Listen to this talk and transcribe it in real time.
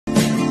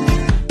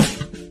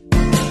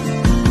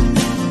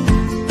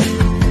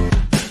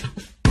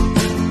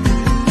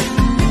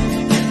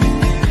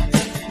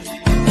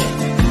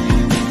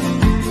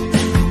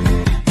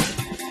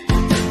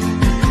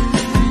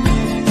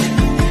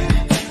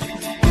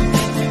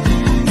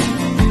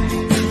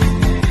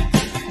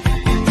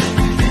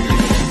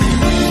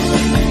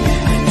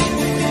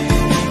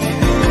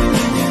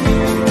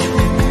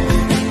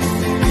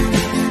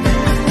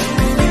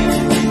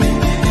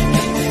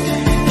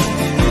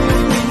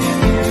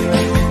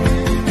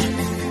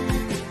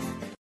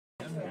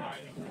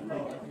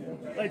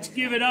Let's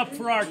give it up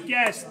for our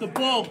guest, the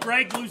Bull,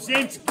 Greg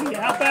Luzinski.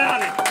 How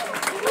about it?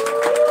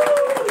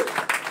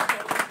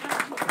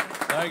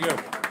 Thank you.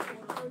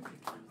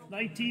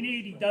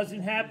 1980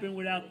 doesn't happen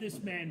without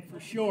this man, for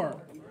sure.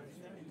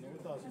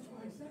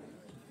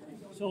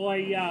 So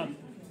I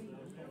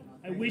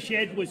wish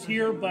Ed was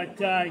here, but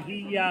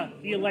he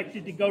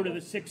elected to go to the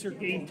Sixer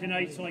game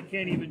tonight, so I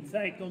can't even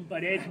thank him.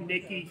 But Ed and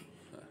Nikki,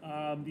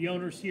 the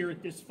owners here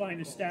at this fine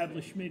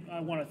establishment,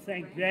 I want to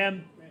thank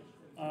them.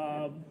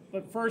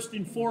 But first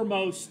and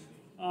foremost,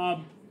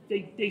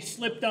 they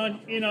slipped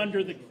in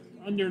under the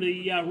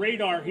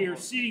radar here.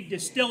 City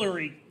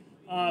Distillery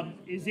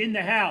is in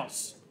the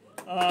house.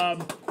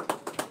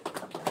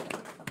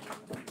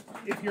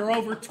 If you're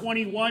over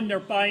 21, they're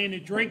buying a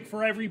drink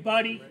for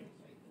everybody.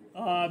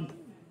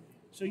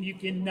 So you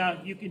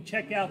can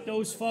check out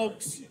those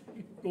folks.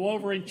 Go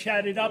over and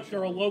chat it up.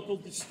 They're a local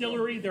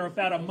distillery. They're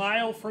about a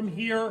mile from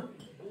here,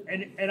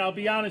 and I'll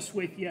be honest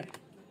with you.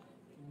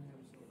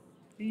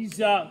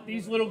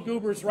 These little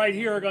goobers right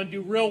here are going to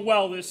do real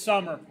well this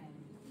summer,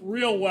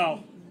 real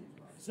well.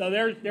 So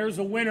there's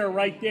a winner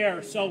right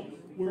there. So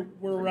we're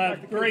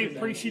very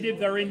appreciative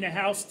they're in the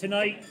house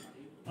tonight.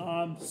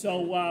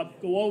 So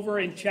go over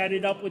and chat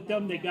it up with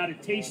them. They got a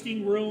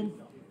tasting room.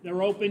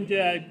 They're open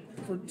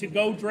for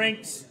to-go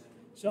drinks.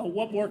 So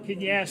what more can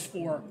you ask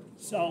for?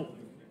 So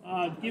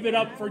give it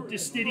up for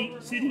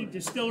City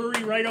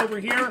Distillery right over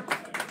here.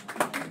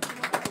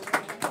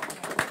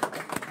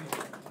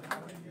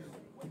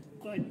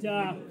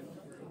 But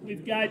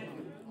we've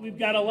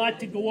got a lot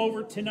to go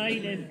over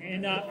tonight,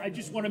 and I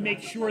just want to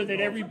make sure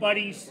that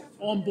everybody's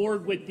on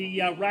board with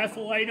the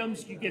raffle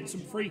items. You get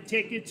some free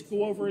tickets.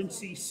 Go over and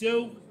see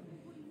Sue.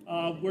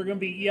 We're going to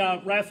be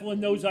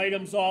raffling those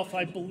items off,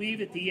 I believe,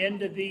 at the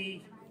end of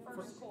the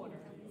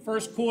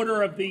first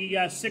quarter of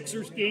the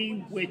Sixers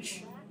game,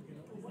 which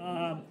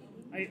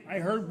I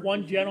heard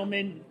one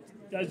gentleman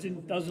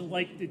doesn't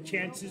like the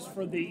chances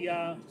for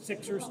the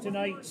Sixers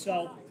tonight,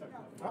 so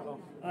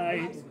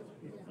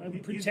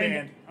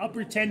I'll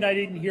pretend I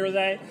didn't hear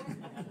that.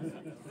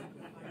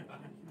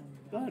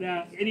 But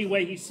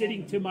anyway, he's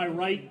sitting to my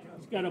right.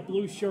 He's got a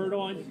blue shirt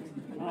on.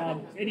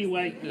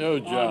 Anyway. Yo,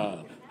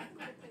 John.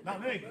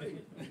 Not me.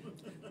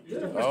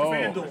 Oh.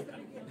 Fandle.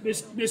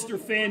 Mr.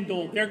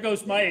 Fandle. There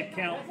goes my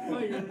account.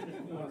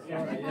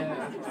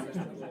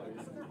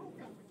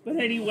 But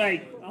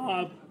anyway,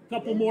 a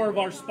couple more of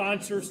our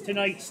sponsors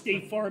tonight.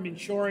 State Farm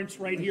Insurance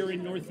right here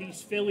in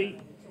Northeast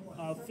Philly.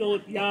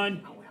 Philip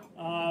Jan.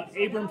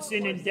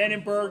 Abramson and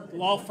Denenberg,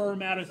 law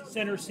firm out of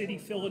Center City,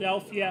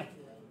 Philadelphia,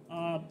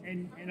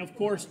 and of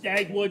course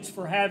Dagwoods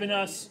for having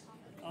us.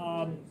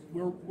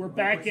 We're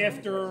back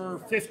after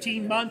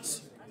 15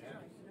 months.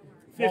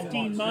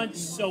 15 months,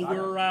 so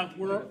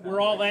we're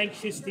all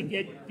anxious to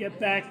get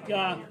back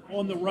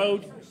on the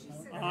road,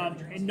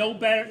 and no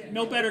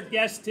better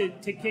guest to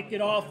kick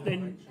it off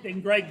than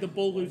Greg the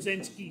Bull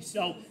Luzinski.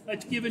 So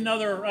let's give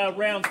another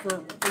round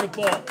for the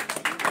Bull.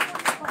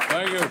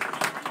 Thank you.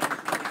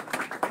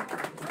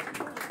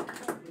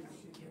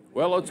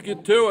 Well, let's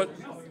get to it.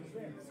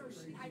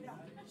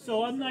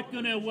 So I'm not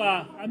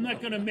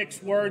gonna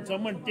mix words.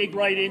 I'm gonna dig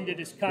right into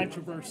this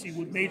controversy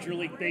with Major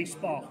League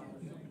Baseball.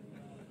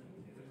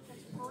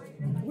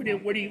 What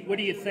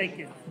are you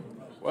thinking?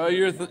 Well,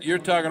 you're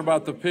talking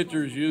about the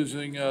pitchers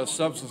using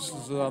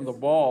substances on the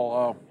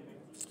ball.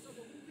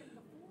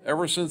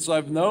 Ever since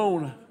I've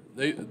known,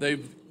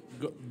 they've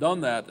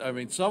done that. I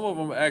mean, some of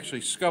them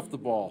actually scuffed the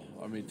ball.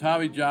 I mean,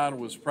 Tommy John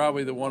was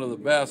probably one of the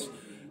best.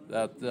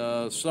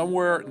 That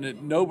somewhere,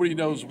 nobody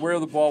knows where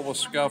the ball was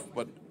scuffed,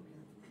 but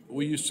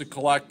we used to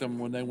collect them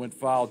when they went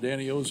foul.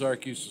 Danny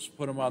Ozark used to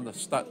put them on the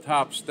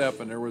top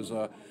step, and there was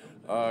a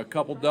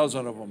couple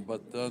dozen of them,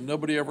 but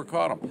nobody ever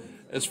caught them.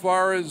 As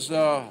far as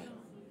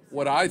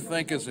what I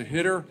think as a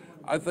hitter,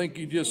 I think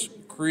you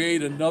just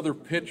create another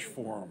pitch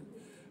for them.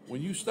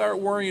 When you start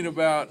worrying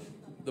about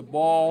the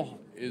ball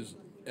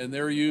and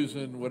they're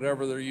using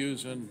whatever they're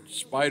using,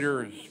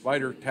 spider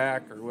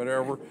tack or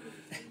whatever,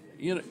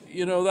 you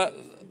know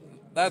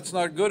that's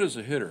not good as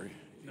a hitter.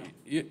 No.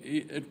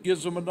 It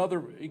gives them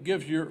it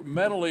gives you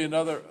mentally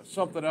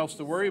something else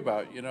to worry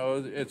about. You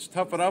know, it's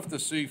tough enough to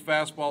see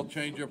fastball,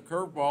 changeup,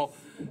 curveball,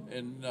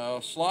 and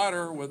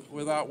slider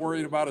without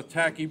worrying about a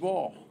tacky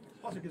ball.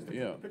 Also gives the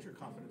pitcher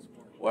confidence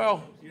more.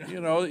 Well,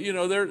 you know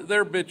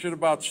they're bitching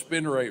about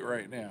spin rate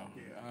right now.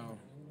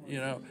 You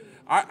know,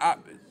 I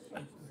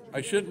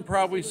shouldn't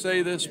probably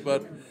say this,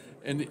 but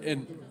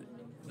in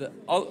the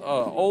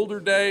older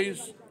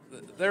days,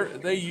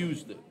 they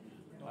used it.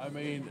 I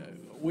mean,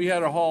 we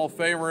had a Hall of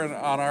Famer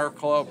on our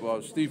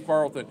club, Steve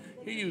Carlton.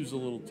 He used a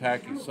little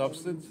tacky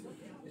substance.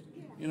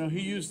 You know, he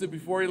used it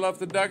before he left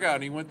the dugout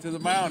and he went to the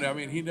mound. I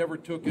mean, he never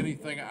took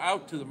anything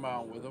out to the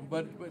mound with him,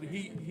 but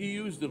he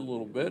used it a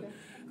little bit,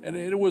 and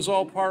it was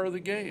all part of the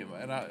game.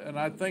 And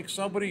I think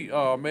somebody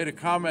made a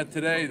comment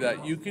today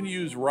that you can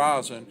use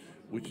rosin,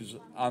 which is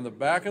on the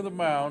back of the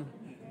mound,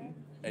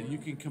 and you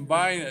can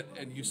combine it,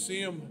 and you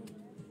see them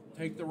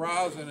take the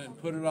rosin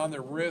and put it on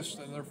their wrists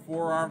and their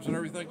forearms and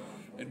everything.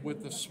 And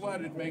with the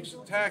sweat, it makes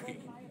it tacky.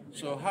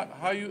 So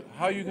how you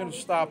going to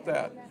stop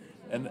that?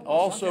 And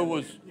also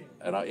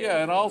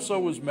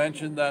was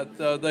mentioned that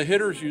the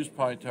hitters use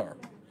pine tar,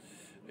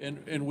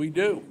 and we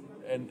do.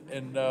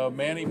 And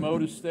Manny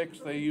Moda sticks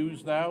they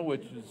use now,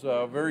 which is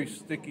a very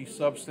sticky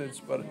substance.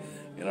 But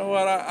you know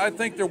what? I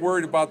think they're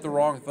worried about the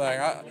wrong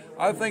thing.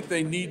 I think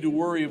they need to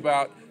worry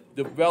about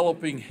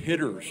developing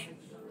hitters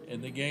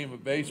in the game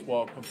of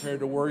baseball compared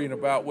to worrying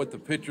about what the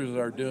pitchers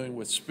are doing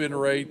with spin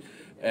rate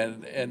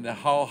and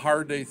how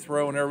hard they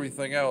throw and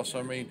everything else.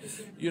 I mean,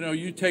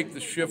 you take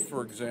the shift,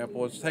 for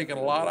example. It's taken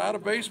a lot out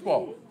of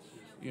baseball.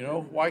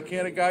 Why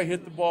can't a guy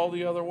hit the ball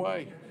the other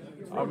way?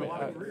 I mean,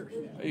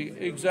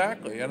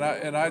 exactly, and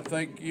I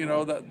think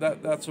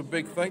that's a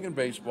big thing in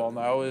baseball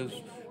now is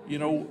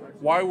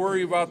why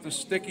worry about the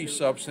sticky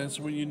substance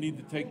when you need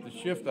to take the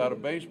shift out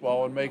of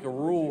baseball and make a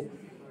rule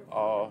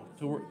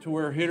to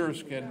where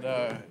hitters can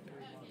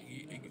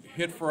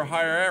hit for a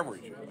higher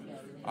average.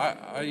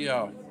 I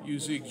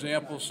use the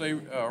example, say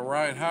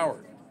Ryan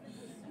Howard.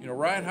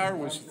 Ryan Howard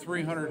was a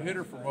 300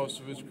 hitter for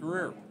most of his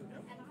career.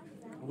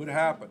 What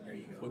happened?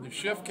 When the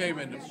shift came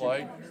into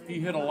play, he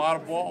hit a lot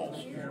of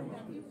balls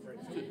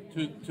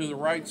to the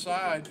right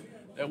side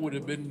that would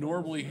have been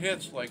normally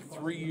hits like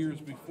 3 years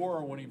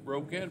before when he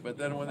broke in, but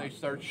then when they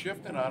start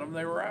shifting on him,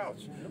 they were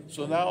outs.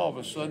 So now all of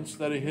a sudden,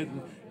 instead of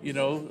hitting,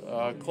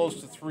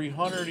 close to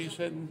 300, he's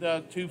hitting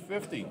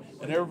 250,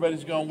 and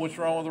everybody's going, "What's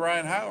wrong with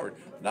Ryan Howard?"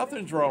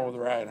 Nothing's wrong with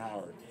Ryan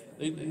Howard.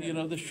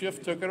 The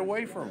shift took it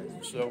away from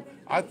him. So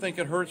I think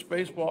it hurts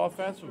baseball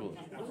offensively.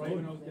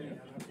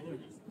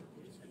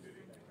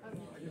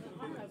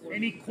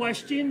 Any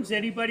questions?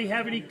 Anybody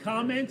have any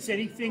comments?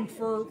 Anything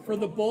for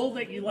the Bull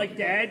that you'd like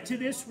to add to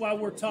this while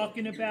we're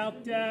talking about?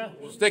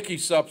 Sticky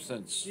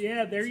substance.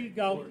 Yeah, there you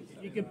go.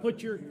 You can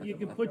put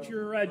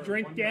your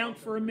drink down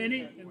for a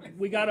minute.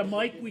 We got a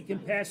mic we can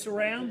pass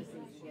around.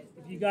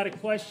 If you got a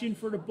question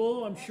for the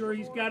Bull, I'm sure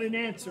he's got an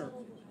answer.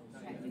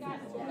 We got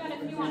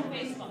a few on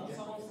baseball,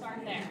 so we'll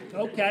start there.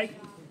 Okay.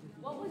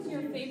 What was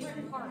your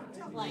favorite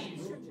part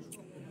playing?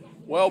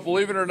 Well,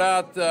 believe it or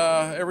not,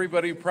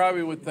 everybody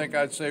probably would think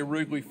I'd say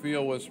Wrigley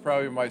Field was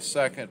probably my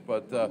second,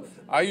 but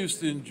I used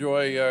to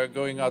enjoy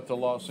going out to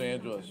Los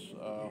Angeles.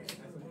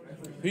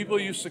 People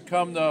used to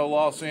come to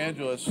Los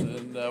Angeles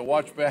and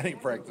watch batting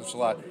practice a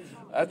lot.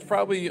 That's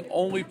probably the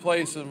only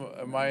place in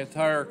my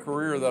entire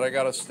career that I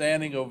got a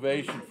standing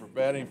ovation for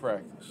batting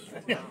practice.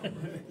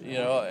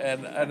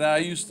 And I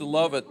used to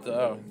love it.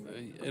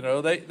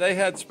 They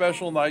had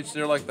special nights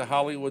there, like the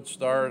Hollywood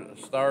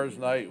Stars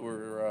night,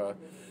 where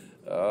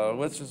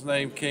what's his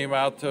name came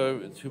out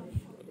to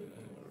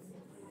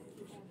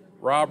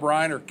Rob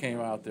Reiner came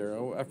out there.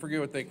 I forget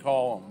what they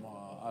call him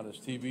on his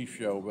TV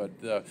show,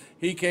 but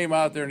he came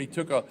out there and he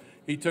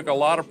took a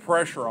lot of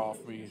pressure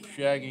off me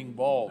shagging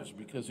balls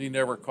because he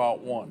never caught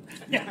one.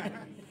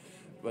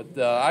 But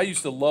I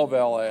used to love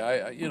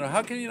LA.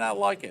 How can you not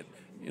like it?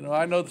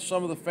 I know that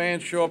some of the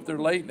fans show up there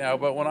late now,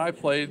 but when I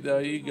played,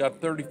 you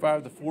got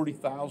 35 to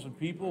 40,000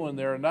 people in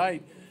there a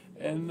night.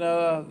 And,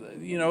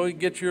 it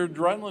gets your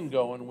adrenaline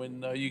going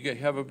when you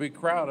have a big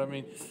crowd. I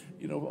mean,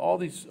 all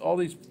these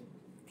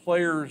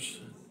players,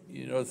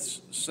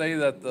 say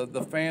that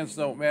the fans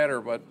don't matter.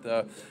 But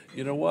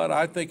you know what?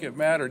 I think it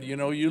mattered.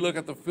 You look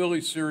at the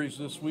Phillies series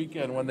this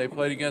weekend when they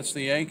played against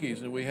the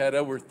Yankees, and we had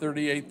over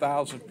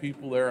 38,000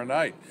 people there a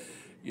night.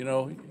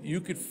 You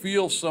could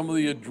feel some of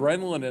the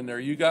adrenaline in there.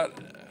 You got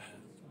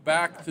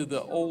back to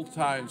the old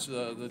times,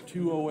 the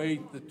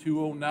 208, the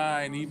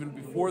 209, even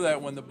before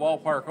that when the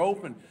ballpark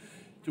opened,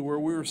 to where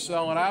we were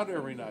selling out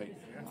every night.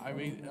 I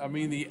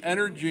mean, the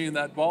energy in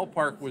that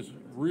ballpark was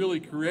really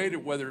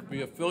created, whether it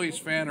be a Phillies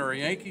fan or a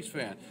Yankees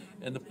fan.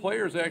 And the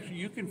players actually,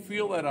 you can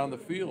feel that on the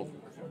field.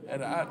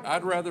 And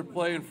I'd rather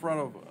play in front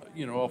of,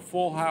 a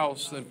full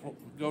house than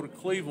go to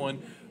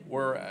Cleveland,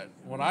 where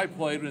when I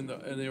played in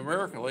the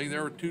American League,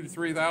 there were 2,000 to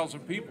 3,000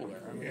 people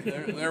there. I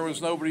mean, there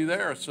was nobody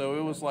there, so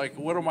it was like,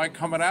 what am I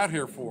coming out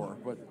here for?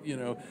 But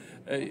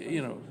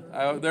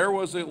there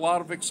was a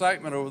lot of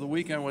excitement over the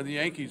weekend when the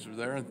Yankees were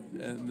there,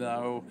 and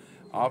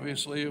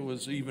obviously it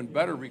was even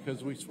better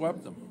because we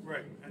swept them.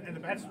 Right, and the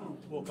bats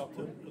woke up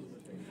too.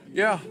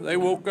 Yeah, they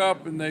woke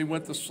up and they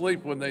went to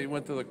sleep when they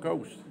went to the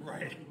coast.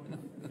 Right.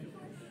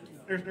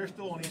 They're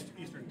still on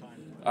Eastern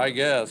time. I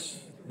guess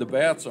the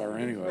bats are,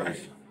 anyways.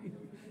 Right.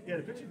 Yeah,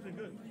 the pitching's been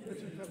good.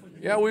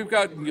 Yeah, we've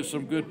gotten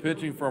some good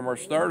pitching from our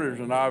starters,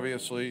 and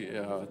obviously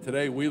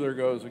today Wheeler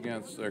goes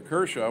against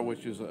Kershaw,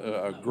 which is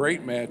a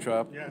great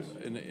matchup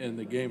in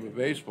the game of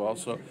baseball.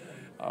 So,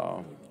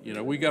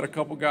 we got a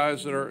couple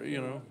guys that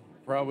are,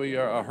 probably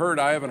hurt.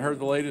 I haven't heard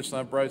the latest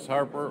on Bryce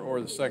Harper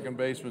or the second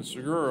baseman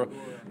Segura.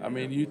 I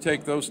mean, you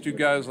take those two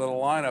guys out of the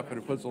lineup, and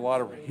it puts a lot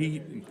of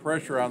heat and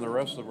pressure on the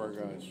rest of our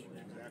guys.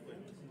 Exactly.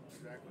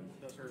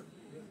 That's for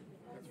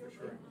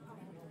sure.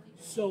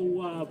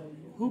 So,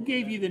 who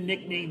gave you the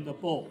nickname the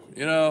Bull?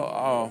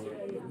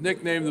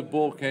 Nickname the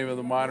Bull came in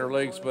the minor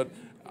leagues, but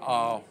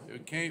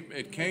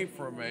it came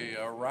from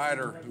a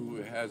rider who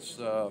has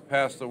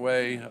passed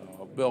away,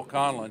 Bill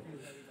Conlon.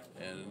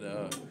 And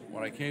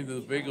when I came to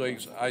the big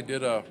leagues, I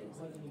did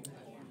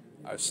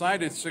I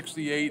signed at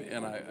 68,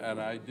 and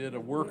I did a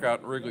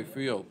workout in Wrigley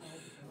Field,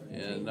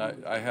 and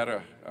I had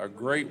a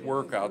great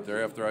workout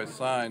there after I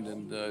signed,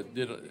 and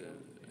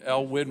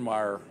Al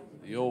Widmeyer,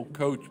 the old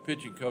coach,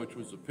 pitching coach,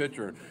 was the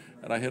pitcher,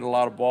 and I hit a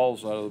lot of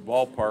balls out of the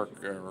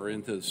ballpark or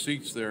into the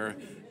seats there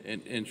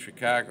in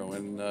Chicago,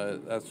 and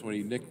that's when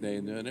he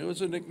nicknamed it. And it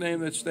was a nickname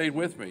that stayed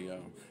with me.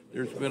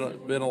 There's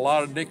been a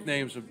lot of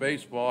nicknames in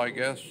baseball, I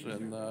guess,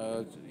 and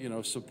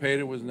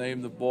Cepeda was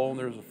named the Bull, and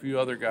there was a few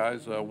other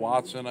guys.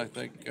 Watson, I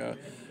think,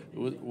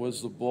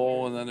 was the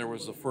Bull, and then there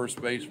was the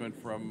first baseman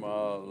from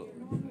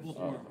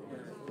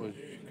was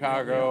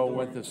Chicago,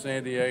 went to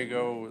San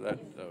Diego.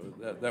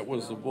 That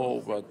was the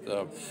Bull, but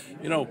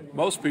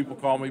most people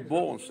call me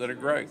Bull instead of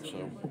Greg,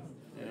 so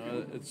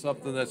it's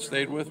something that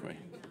stayed with me.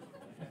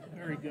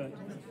 Very good.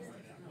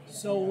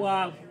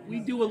 So we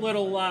do a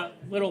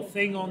little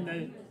thing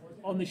on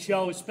the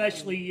show,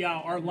 especially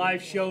our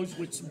live shows,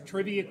 with some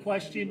trivia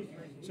question.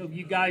 So if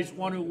you guys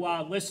want to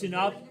listen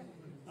up,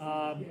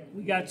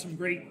 we got some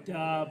great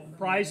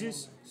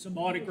prizes, some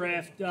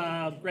autographed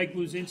Greg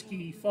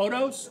Luzinski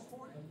photos.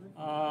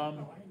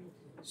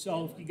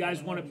 So if you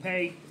guys want to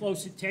pay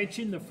close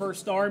attention, the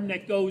first arm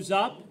that goes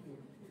up,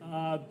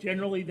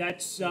 generally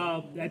that's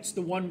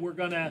the one we're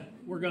gonna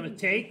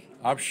take.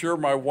 I'm sure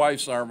my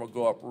wife's arm will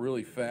go up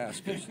really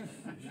fast because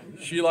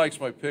she likes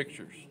my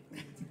pictures.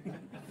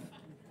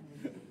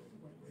 Did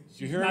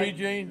you hear me,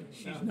 Gene?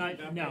 She's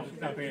not. No.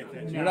 She's not paying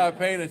attention. You're not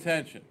paying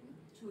attention.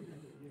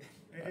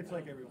 It's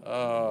like everyone.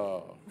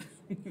 Oh.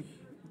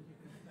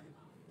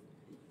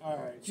 All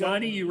right. So,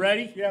 Johnny, you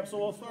ready? yeah, so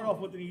we'll start off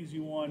with an easy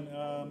one.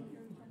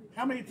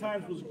 How many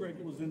times was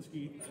Greg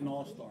Luzinski an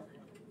All-Star?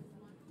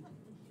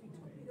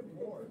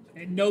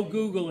 And no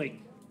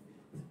Googling.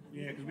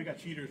 Yeah, because we got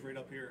cheaters right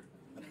up here.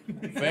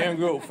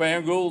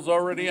 Fangul's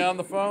already on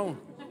the phone.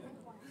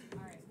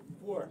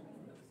 4.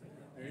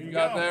 There you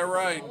Got go. that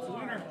right. That's a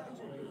winner.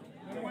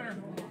 Winner.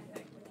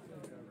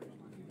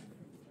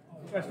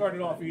 I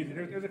started off easy.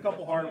 There's a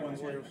couple hard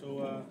ones here,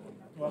 so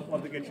we'll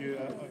have to get you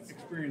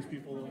experienced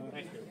people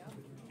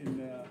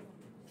in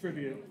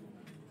trivia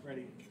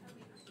ready.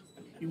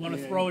 You want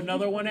to throw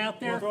another one out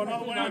there? Throw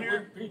another one out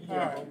here? All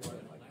right.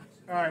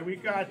 All right, we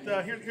got,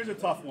 here's a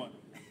tough one.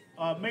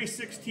 May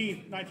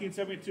 16th,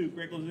 1972,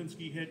 Greg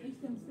Luzinski hit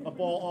a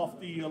ball off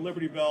the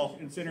Liberty Bell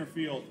in center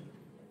field.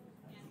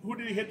 Who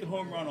did he hit the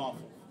home run off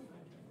of?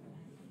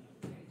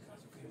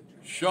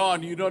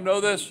 Sean, you don't know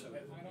this?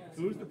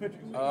 Who's the pitcher?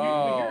 We hear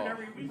it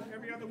every week,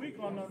 every other week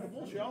on the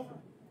Bull Show.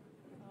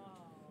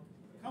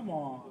 Come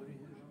on.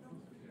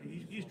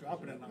 He's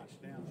dropping a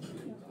notch down.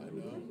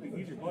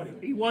 He's your buddy.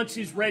 He wants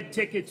his red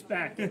tickets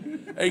back.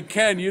 Hey,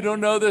 Ken, you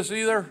don't know this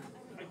either?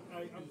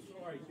 I'm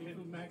sorry.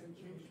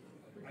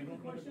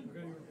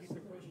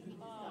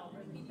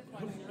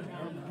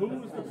 Who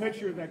was the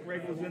pitcher that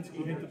Greg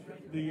Luzinski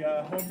hit the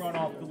home run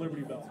off the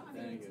Liberty Bell?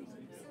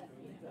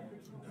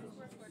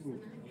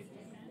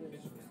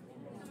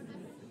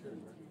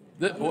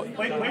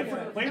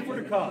 Played for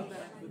the Cubs.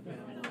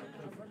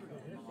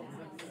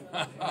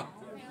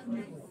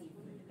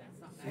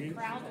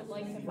 Crowd would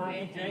like to buy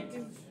a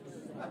Jenkins.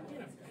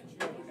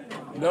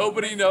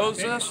 Nobody knows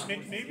this?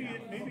 Maybe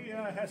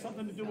it has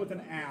something to do with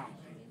an owl.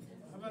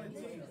 How about a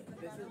team?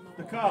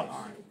 The Cubs.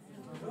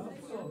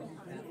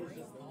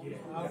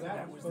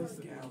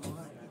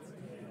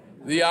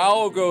 The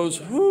owl goes,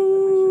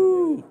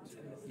 whoo!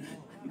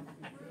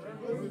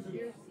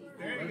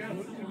 There you go.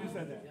 Who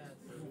said that?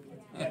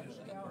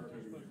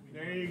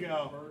 There you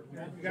go.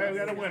 We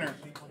got a winner.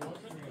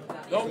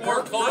 Don't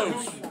work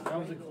close.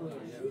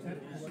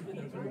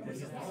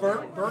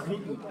 Bert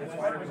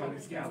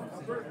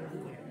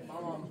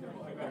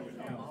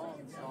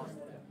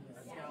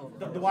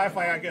The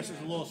Wi-Fi, I guess, is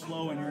a little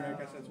slow in here. I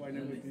guess that's why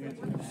nobody can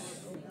answer.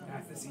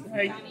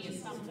 Hey,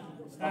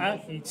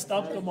 you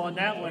stumped him on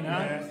that one,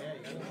 huh?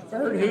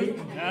 Bird hoot,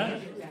 huh?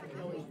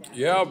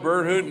 Yeah,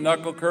 bird hoot,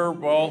 knuckle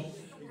curveball,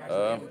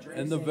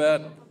 in the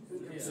vet.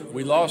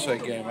 We lost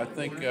that game. I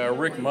think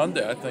Rick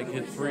Monday,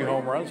 hit 3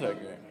 home runs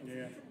that game.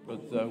 Yeah.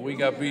 But we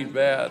got beat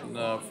bad,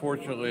 and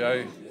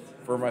fortunately,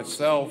 for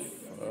myself,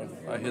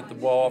 I hit the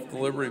ball off the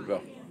Liberty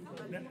Bell.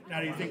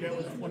 Now, do you think that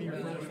was one of your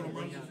first home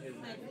runs?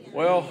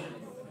 Well,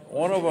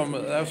 one of them,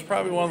 that was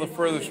probably one of the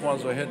furthest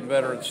ones I hit in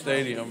Veterans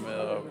Stadium.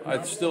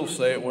 I'd still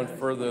say it went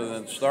further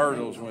than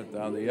Stardo's went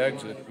down the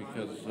exit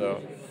because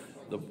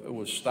it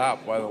was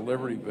stopped by the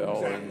Liberty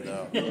Bell. And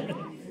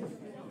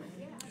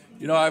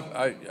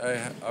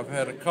I've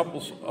had a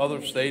couple other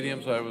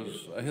stadiums. I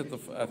hit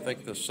I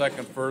think the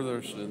second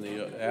furthest in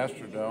the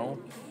Astrodome.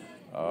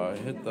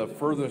 Hit the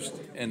furthest,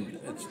 and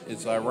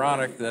it's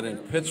ironic that in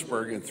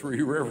Pittsburgh in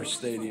Three Rivers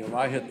Stadium,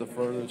 I hit the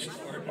furthest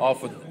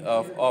off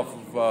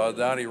of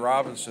Donnie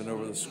Robinson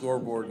over the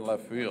scoreboard in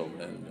left field.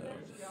 And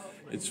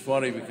it's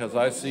funny because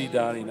I see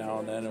Donnie now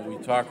and then, and we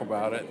talk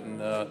about it. And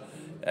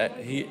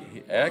he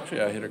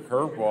actually, I hit a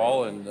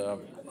curveball, and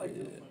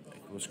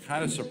was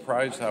kind of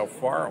surprised how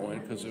far it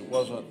went because it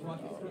wasn't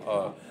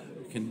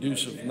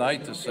conducive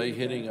night to say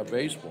hitting a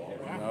baseball.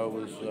 You know, it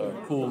was a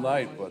cool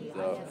night, but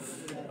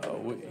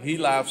he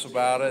laughs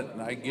about it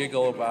and I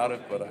giggle about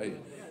it. But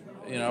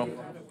you know,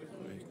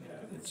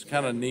 it's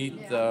kind of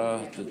neat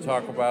to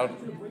talk about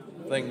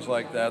things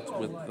like that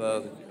with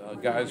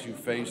guys you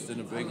faced in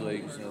the big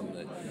leagues.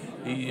 And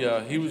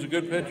he was a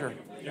good pitcher.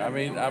 I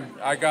mean,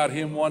 I got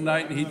him one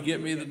night and he'd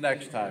get me the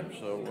next time.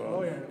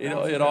 So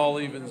it all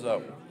evens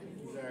up.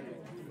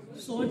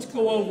 So let's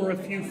go over a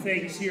few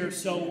things here,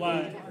 so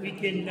we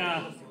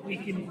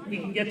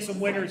can get some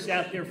winners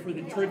out there for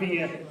the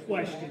trivia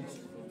questions.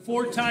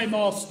 4-time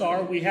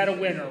All-Star, we had a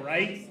winner,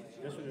 right?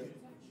 Yes, we do.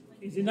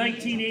 He's a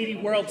 1980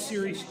 World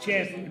Series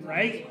champion,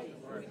 right?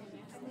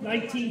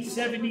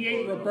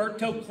 1978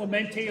 Roberto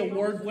Clemente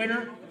Award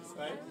winner,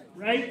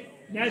 right?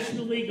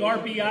 National League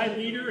RBI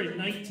leader in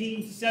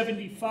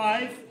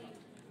 1975.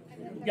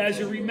 You guys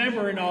are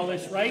remembering all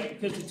this, right?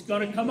 Because it's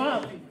going to come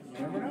up.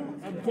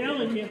 I'm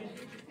telling you.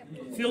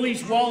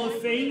 Phillies Wall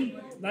of Fame,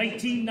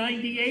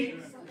 1998.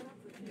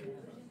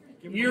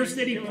 Years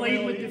that he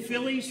played with the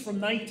Phillies from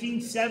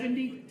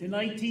 1970 to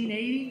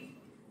 1980.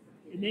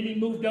 And then he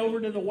moved over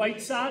to the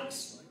White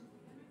Sox,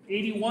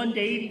 81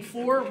 to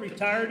 84,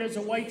 retired as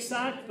a White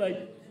Sox,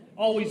 but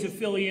always a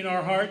Philly in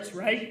our hearts,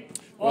 right?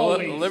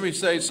 Always. Well, let me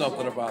say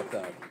something about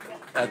that.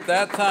 At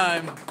that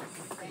time,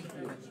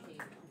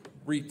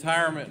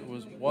 retirement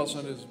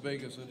wasn't as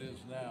big as it is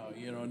now.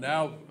 You know,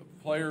 now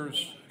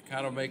players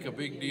kind of make a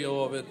big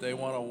deal of it. They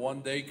want a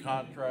one-day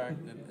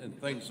contract and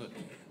things of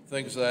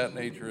that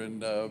nature.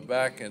 And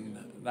back in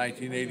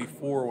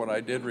 1984, when I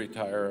did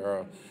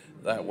retire,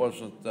 that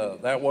wasn't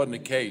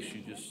the case.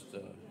 You just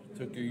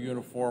took your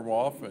uniform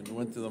off and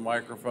went to the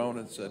microphone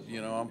and said,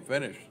 you know, I'm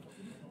finished.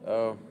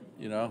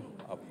 You know,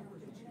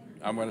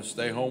 I'm going to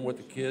stay home with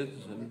the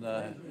kids and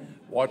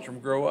watch them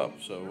grow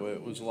up. So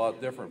it was a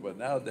lot different. But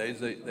nowadays,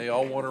 they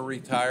all want to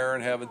retire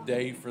and have a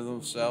day for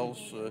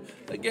themselves.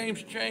 The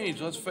game's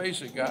changed. Let's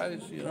face it,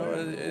 guys. You know,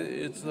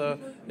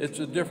 it's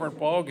a different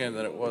ball game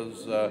than it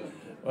was.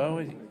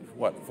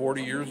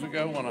 40 years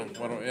ago when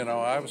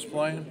I was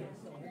playing.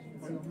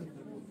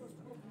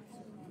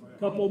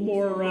 Couple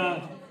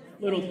more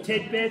little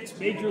tidbits.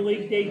 Major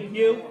League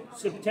debut,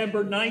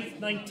 September 9th,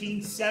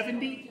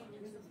 1970.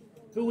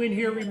 Who in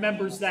here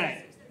remembers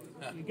that?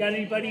 You got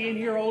anybody in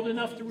here old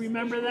enough to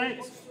remember that?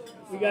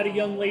 We got a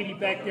young lady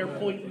back there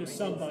pointing to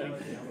somebody.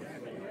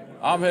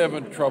 I'm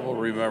having trouble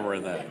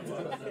remembering that.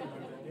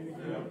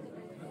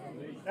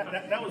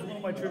 That was one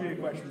of my trivia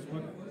questions.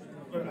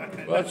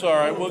 That's all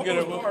right. We'll get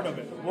it. Part of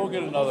it. We'll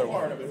get another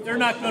one. They're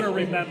not going to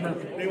remember.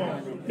 They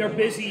won't remember. They're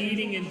busy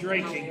eating and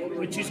drinking,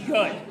 which is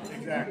good.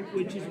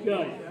 Exactly. Which is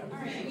good.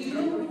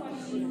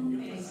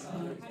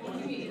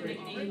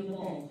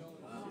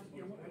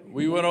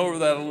 We went over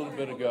that a little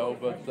bit ago,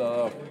 but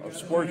a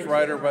sports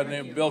writer by the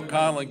name of Bill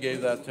Conlon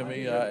gave that to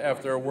me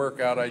after a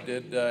workout I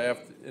did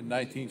in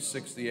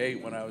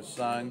 1968 when I was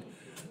signed,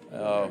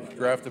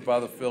 drafted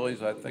by the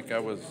Phillies. I think I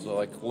was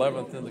like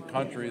 11th in the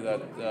country.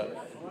 That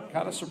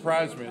kind of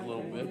surprised me a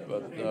little bit,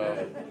 but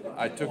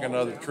I took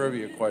another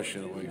trivia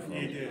question away from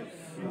him.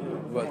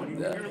 But,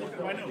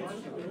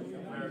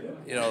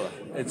 you know,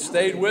 it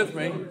stayed with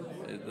me.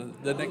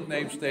 The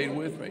nickname stayed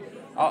with me.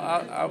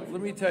 Let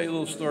me tell you a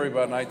little story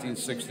about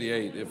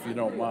 1968, if you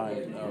don't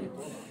mind.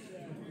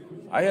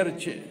 I had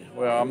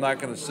well, I'm not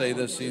going to say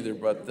this either,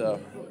 but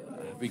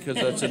because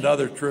that's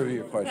another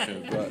trivia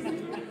question. But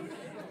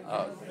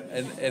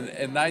in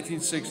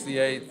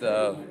 1968,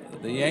 the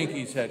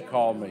Yankees had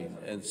called me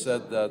and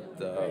said that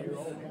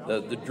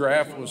the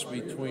draft was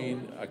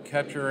between a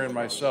catcher and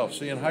myself.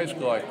 See, in high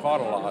school, I caught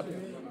a lot,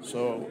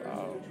 so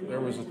there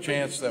was a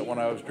chance that when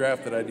I was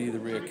drafted, I'd either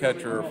be a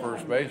catcher or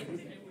first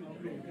baseman.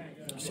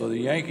 So the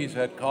Yankees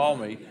had called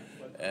me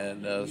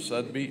and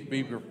said,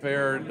 be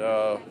prepared.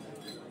 The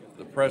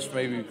press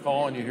may be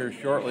calling you here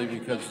shortly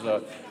because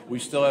we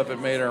still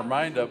haven't made our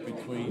mind up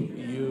between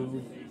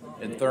you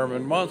and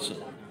Thurman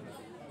Munson.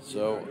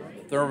 So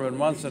Thurman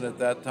Munson at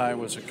that time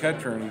was a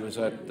catcher and he was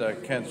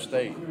at Kent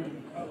State.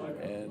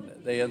 And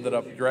they ended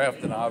up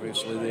drafting,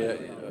 obviously,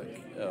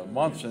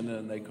 Munson,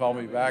 and they called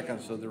me back and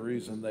said the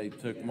reason they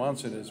took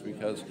Munson is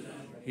because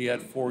he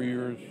had 4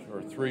 years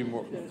or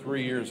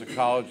 3 years of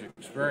college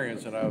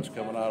experience, and I was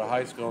coming out of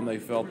high school, and they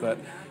felt that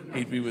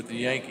he'd be with the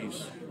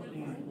Yankees,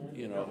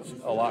 you know,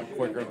 a lot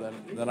quicker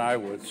than I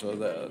would. So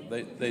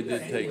they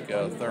did take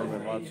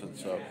Thurman Munson.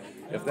 So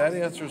if that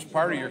answers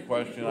part of your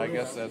question, I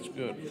guess that's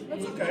good.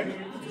 That's okay.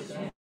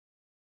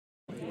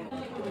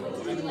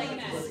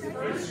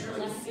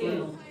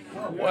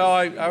 Well,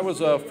 I was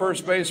a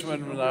first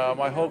baseman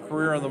my whole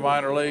career in the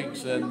minor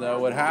leagues, and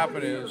what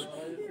happened is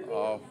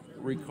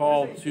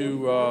recalled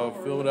to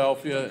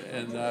Philadelphia,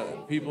 and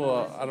people,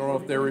 I don't know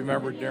if they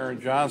remember Darren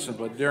Johnson,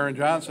 but Darren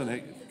Johnson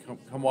had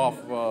come off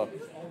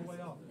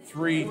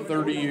 3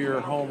 30-year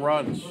home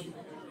runs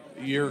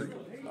a year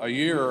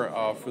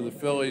for the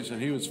Phillies,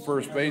 and he was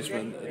first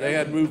baseman. They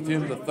had moved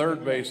him to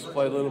third base to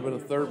play a little bit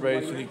of third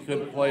base, and he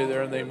couldn't play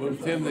there, and they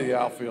moved him to the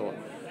outfield.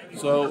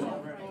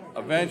 So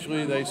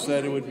eventually they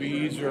said it would be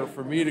easier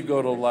for me to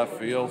go to left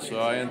field, so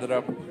I ended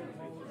up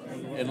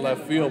in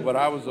left field, but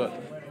I was a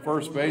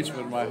first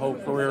baseman my whole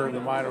career in the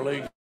minor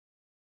leagues.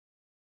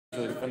 I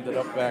ended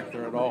up back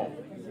there at all.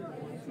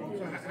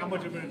 So how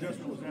much of an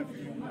adjustment was that for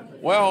you?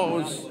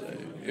 Well,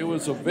 it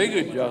was a big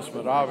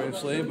adjustment,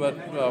 obviously, but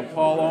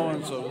Paul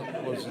Owens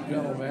was the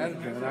general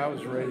manager, and I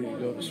was ready to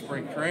go to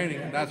spring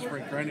training, not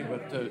spring training,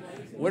 but to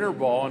winter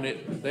ball, and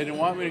they didn't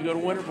want me to go to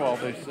winter ball.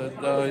 They said,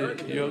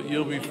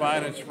 you'll be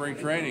fine in spring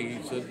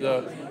training. He said,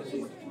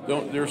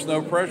 there's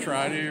no pressure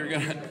on you.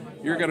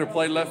 You're gonna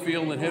play left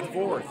field and hit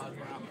fourth.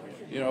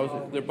 You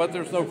know, but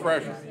there's no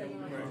pressure.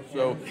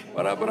 So,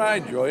 but I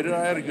enjoyed it.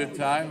 I had a good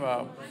time.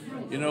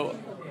 You know,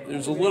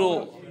 there's a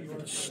little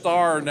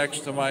star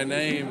next to my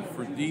name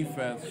for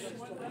defense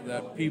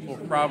that people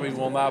probably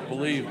will not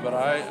believe, but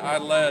I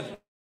led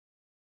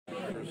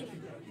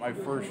my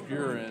first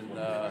year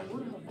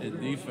in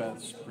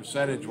defense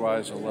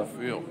percentage-wise in left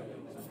field,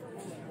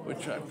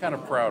 which I'm kind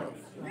of proud of.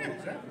 Yeah,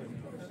 exactly.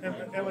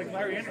 And like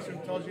Larry Anderson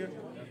tells you,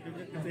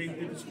 if they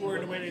didn't score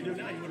in the way they do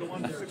now, you would have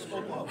won the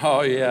 6-0 club.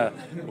 Oh yeah,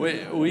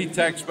 we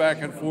text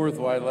back and forth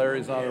while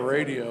Larry's on the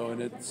radio,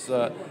 and it's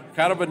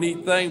kind of a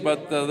neat thing.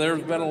 But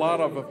there's been a lot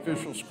of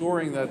official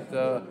scoring that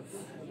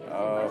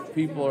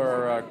people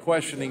are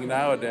questioning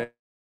nowadays.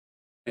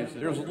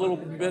 There's a little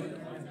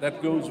bit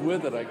that goes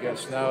with it, I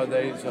guess,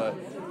 nowadays.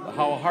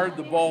 How hard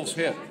the balls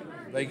hit.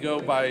 They go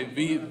by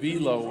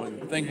velo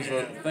and things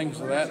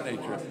of that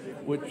nature,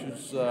 which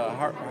is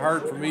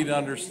hard for me to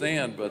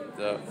understand. But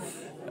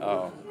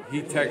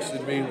he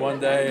texted me one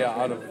day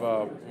out of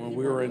when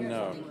we were in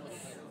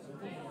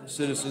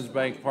Citizens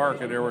Bank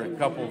Park, and there were a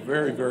couple of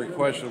very, very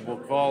questionable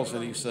calls,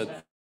 and he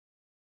said,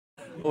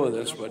 "Oh,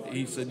 this," but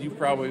he said, "You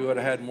probably would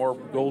have had more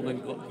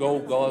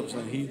gold gloves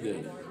than he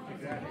did,"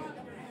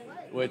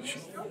 which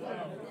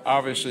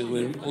obviously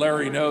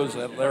Larry knows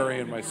that Larry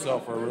and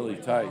myself are really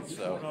tight.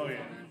 So. Oh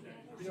yeah.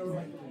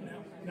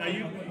 Now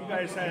you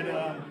guys had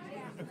a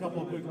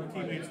couple of good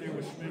teammates there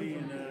with Schmitty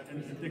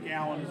and Dick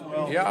Allen as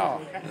well. Yeah.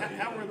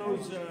 How were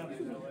those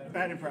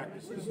batting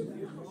practices?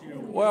 You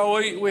know? Well,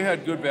 we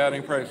had good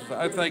batting practices.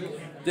 I think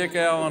Dick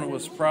Allen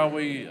was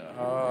probably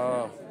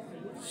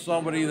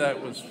somebody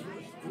that was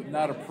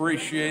not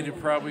appreciated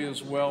probably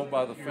as well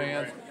by the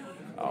fans.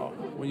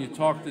 When you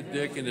talk to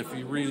Dick, and if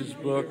you read his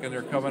book, and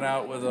they're coming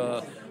out with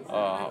a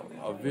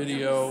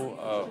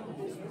video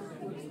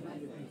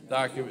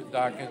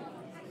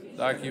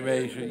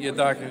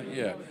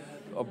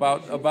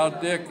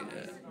about Dick.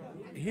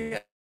 He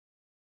had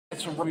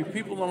some. I mean,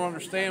 people don't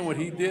understand what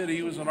he did.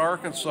 He was in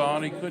Arkansas,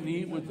 and he couldn't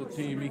eat with the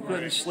team. He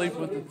couldn't sleep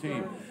with the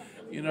team.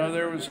 You know,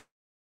 there was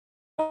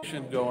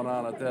going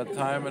on at that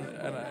time,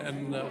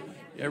 and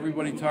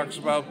everybody talks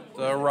about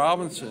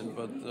Robinson,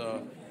 but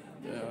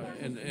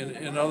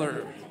and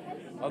other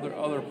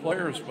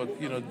players. But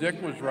you know,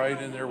 Dick was right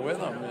in there with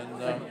him,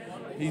 and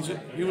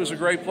he was a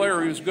great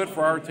player. He was good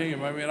for our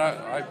team. I mean,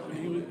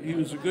 he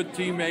was a good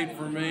teammate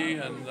for me,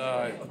 and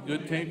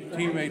good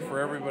teammate for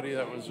everybody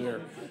that was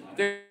there.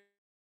 Dick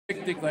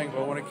thing,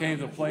 but when it came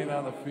to playing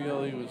on the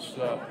field, he was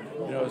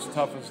you know, as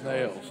tough as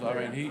nails. I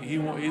mean, he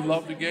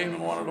loved the game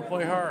and wanted to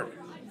play hard.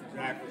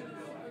 Exactly.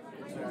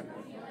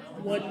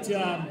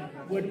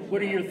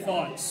 What are your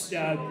thoughts?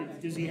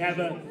 Does he have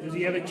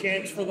a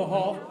chance for the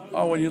Hall?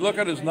 Oh, when you look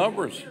at his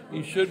numbers,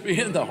 he should be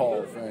in the Hall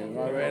of Fame.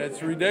 I mean,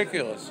 it's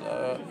ridiculous.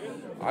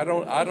 I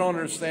don't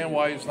understand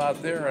why he's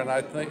not there, and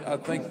I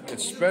think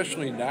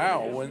especially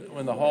now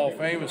when the Hall of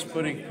Fame is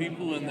putting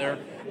people in there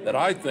that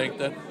I think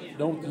that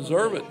don't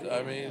deserve it.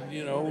 I mean,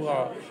 you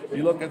know,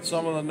 you look at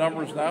some of the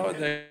numbers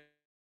nowadays.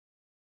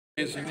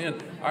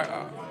 And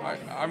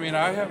I mean,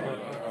 I have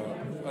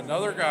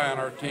another guy on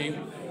our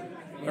team,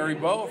 Larry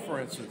Bowe, for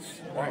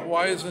instance.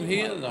 Why isn't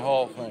he in the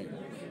Hall of Fame?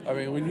 I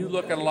mean, when you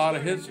look at a lot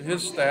of his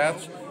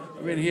stats,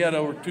 I mean, he had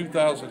over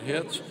 2,000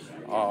 hits.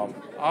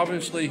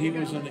 Obviously, he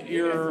was an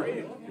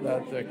era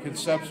that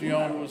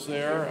Concepcion was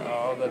there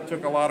that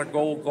took a lot of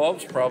gold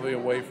gloves probably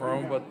away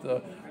from him,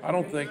 but I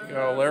don't think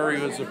Larry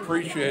was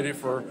appreciated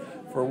for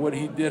what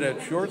he did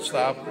at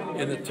shortstop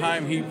in the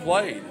time he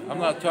played. I'm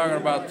not talking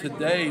about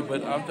today,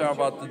 but I'm talking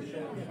about the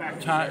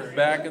time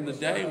back in the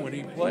day when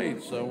he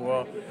played.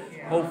 So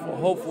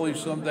hopefully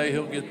someday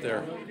he'll get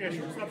there. Yeah,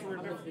 shortstops were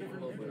different. You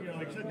know,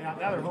 like I said, now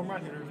they're home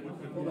run hitters.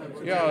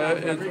 Yeah,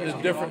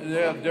 it's different.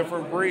 Yeah,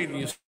 different breed.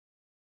 And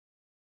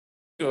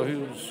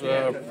who's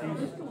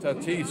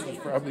Tatis is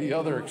probably the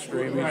other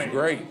extreme. He's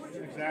great.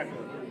 Exactly.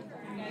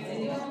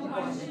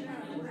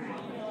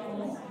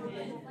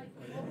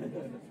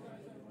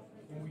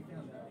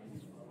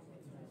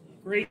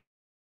 Great.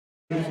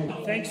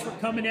 Thanks for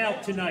coming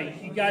out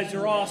tonight. You guys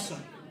are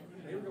awesome.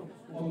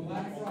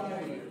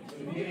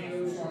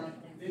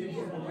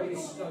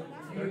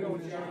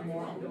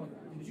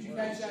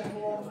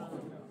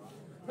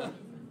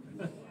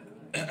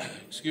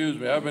 Excuse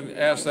me, I've been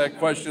asked that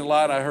question a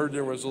lot. I heard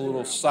there was a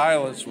little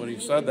silence when he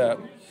said that.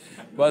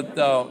 But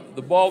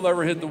the ball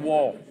never hit the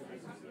wall.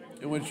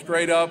 It went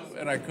straight up,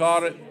 and I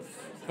caught it,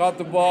 caught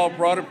the ball,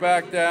 brought it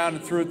back down,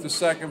 and threw it to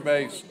second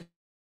base.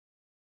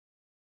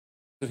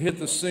 It hit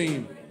the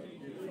seam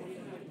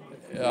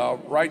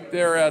right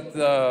there at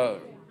the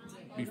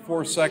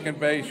before second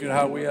base, you know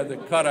how we had the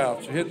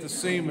cutouts. You hit the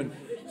seam and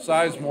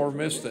Sizemore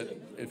missed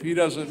it. If he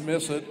doesn't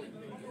miss it,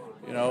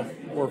 you know,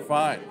 we're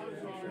fine.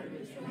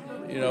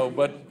 You know,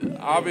 but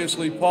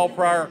obviously Paul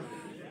Pryor,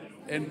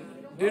 and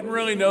didn't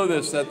really know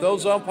this, that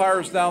those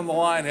umpires down the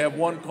line have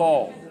one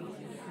call,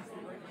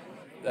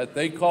 that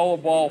they call a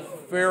ball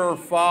fair or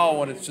foul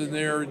when it's in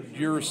their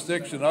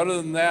jurisdiction. Other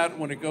than that,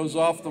 when it goes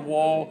off the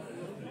wall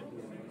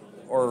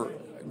or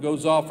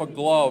goes off a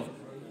glove,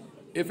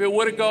 if it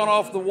would have gone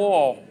off the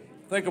wall,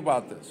 think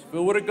about this. If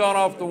it would have gone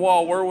off the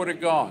wall, where would it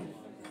gone?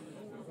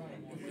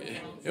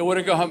 It would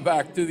have gone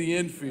back to the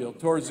infield,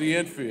 towards the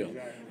infield.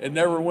 It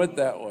never went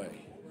that way.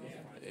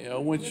 You know,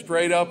 it went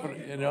straight up,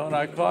 you know, and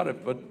I caught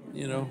it. But,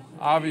 you know,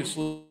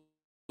 obviously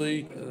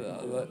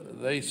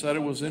they said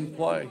it was in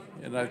play.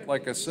 And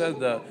like I said,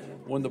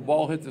 when the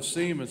ball hit the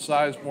seam and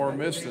Sizemore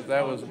missed it,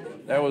 that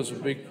was a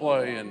big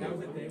play. And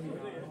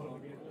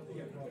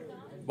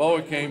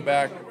Boa came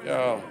back,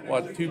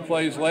 2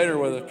 plays later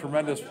with a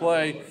tremendous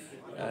play,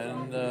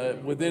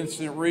 and with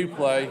instant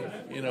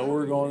replay, you know,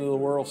 we're going to the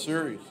World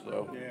Series.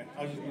 So. Yeah,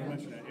 I was just going to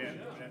mention that. Yeah,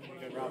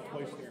 you got Rob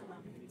Place there.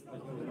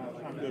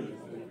 I'm good.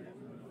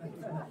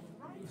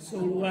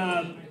 So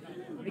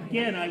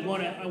again, I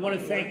want to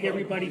thank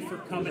everybody for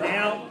coming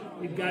out.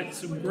 We've got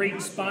some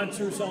great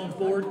sponsors on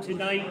board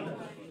tonight.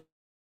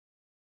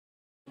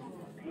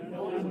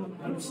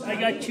 I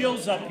got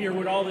chills up here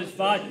with all this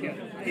vodka.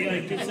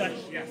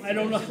 I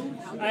don't know.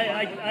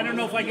 I don't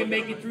know if I can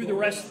make it through the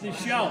rest of the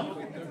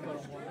show.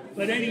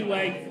 But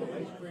anyway,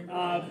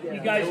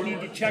 you guys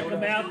need to check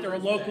them out. They're a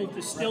local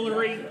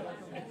distillery.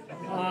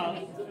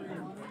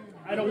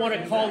 I don't want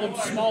to call them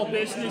small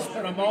business,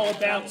 but I'm all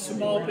about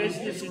small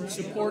business and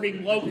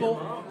supporting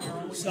local.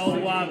 So,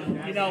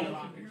 you know,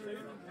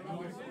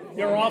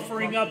 they're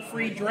offering up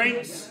free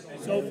drinks.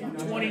 So if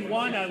you're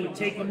 21, I would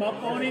take them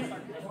up on it.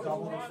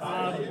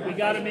 We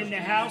got them in the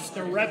house.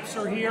 Their reps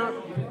are here.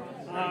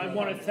 I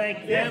want to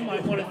thank them. I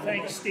want to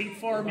thank State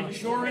Farm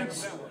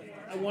Insurance.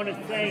 I want to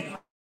thank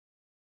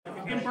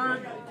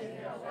Hamburg.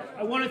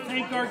 I want to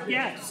thank our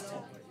guest.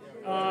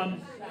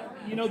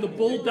 You know, the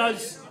Bull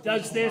does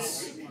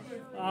this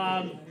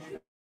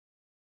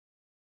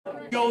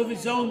show of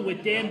his own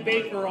with Dan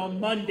Baker on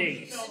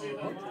Mondays.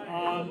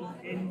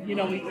 And, you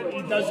know,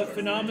 he does a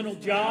phenomenal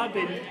job.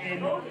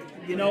 And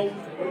you know,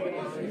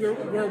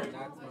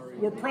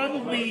 we're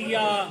probably,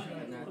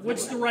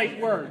 what's the right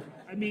word?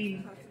 I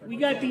mean, we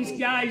got these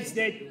guys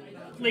that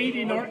played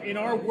in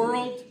our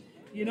world,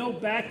 you know,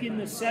 back in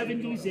the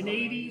 70s and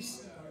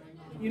 80s.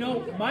 You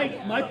know,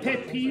 my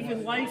pet peeve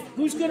in life,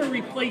 who's going to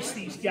replace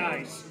these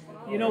guys?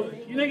 You know,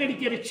 you're not going to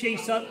get a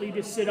Chase Utley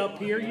to sit up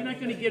here. You're not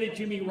going to get a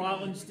Jimmy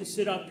Rollins to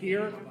sit up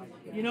here.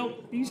 You know,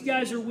 these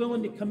guys are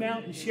willing to come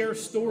out and share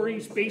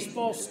stories,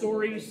 baseball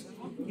stories.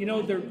 You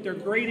know, they're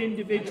great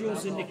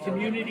individuals in the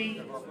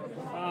community.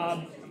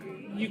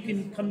 You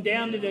can come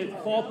down to the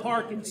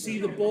ballpark and see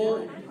the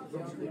Bull.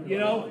 You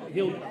know,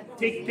 he'll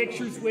take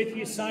pictures with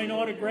you, sign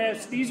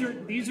autographs. These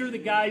are the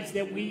guys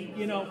that we,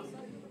 you know,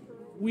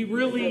 we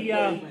really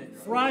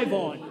thrive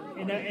on.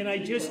 And I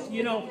just,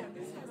 you know,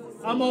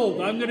 I'm old.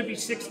 I'm going to be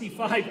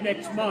 65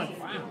 next month.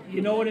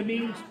 You know what I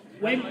mean?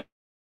 When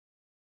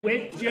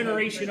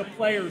generation of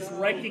players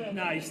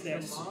recognize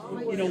this?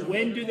 You know,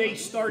 when do they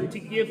start to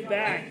give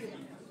back?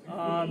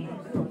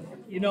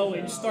 You know,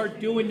 and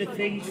start doing the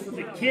things for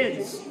the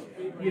kids,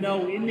 you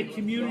know, in the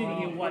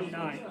community and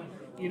whatnot.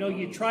 You know,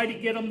 you try to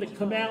get them to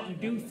come out and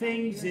do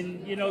things,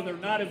 and, you know, they're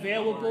not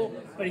available.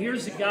 But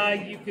here's a guy,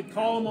 you could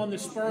call him on the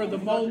spur of the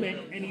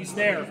moment, and he's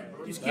there.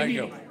 Just give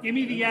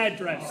me the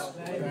address,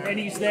 and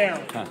he's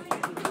there.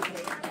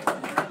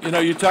 You know,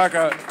 you talk,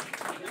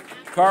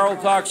 Carl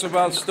talks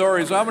about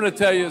stories. I'm going to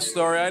tell you a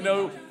story. I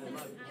know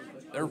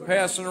they're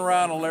passing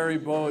around a Larry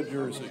Boa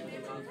jersey.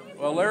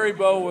 Well, Larry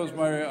Boa was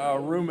my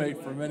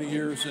roommate for many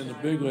years in the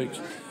big leagues.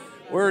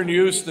 We're in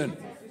Houston,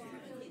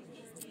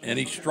 and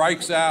he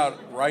strikes out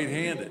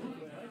right-handed,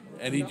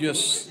 and he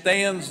just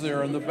stands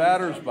there in the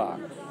batter's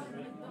box.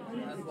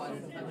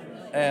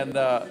 And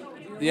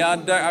the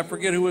on deck, I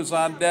forget who was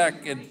on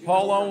deck, and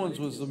Paul Owens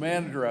was the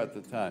manager at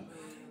the time.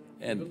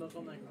 And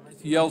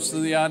he yells to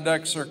the on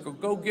deck circle,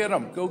 "Go get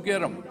him, go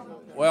get him."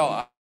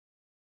 Well,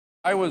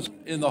 I was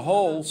in the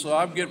hole, so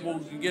I'm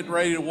getting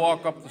ready to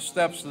walk up the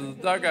steps to the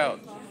dugout.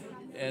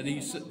 And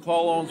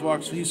Paul Owens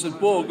walks, he said,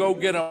 "Bull, go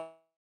get him.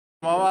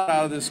 I'm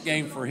out of this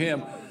game for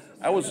him."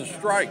 That was a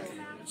strike.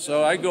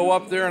 So I go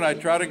up there and I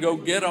try to go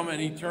get him,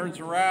 and he turns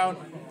around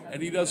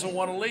and he doesn't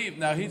want to leave.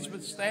 Now, he's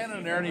been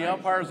standing there, and the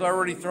umpire's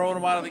already throwing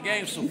him out of the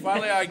game. So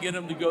finally I get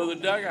him to go to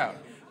the dugout.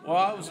 Well,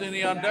 I was in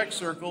the on-deck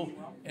circle,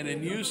 and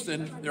in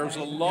Houston, there's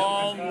a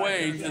long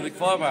way to the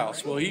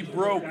clubhouse. Well, he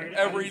broke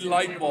every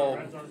light bulb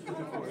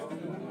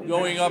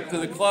going up to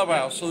the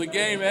clubhouse. So the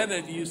game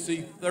ended, you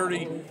see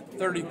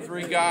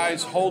 33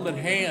 guys holding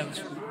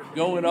hands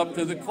going up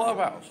to the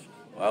clubhouse.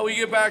 Well, we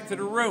get back to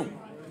the room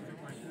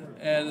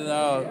and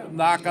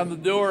knock on the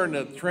door, and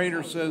the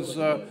trainer says,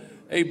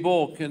 "Hey,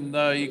 Bull, can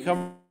you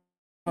come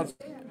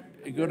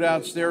you go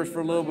downstairs for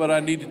a little bit. I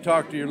need to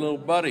talk to your little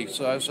buddy.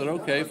 So I said,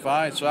 okay,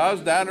 fine. So I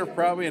was down there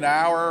probably an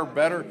hour or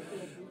better.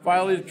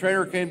 Finally, the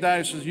trainer came down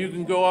and says, you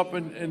can go up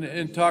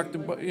and talk to,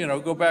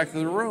 go back to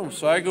the room.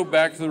 So I go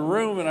back to the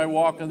room and I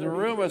walk in the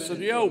room. I said,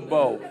 yo,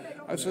 Bo.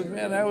 I said,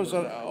 man, that was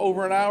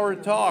over an hour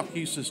talk.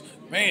 He says,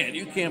 man,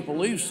 you can't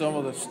believe some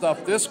of the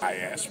stuff this guy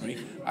asked me.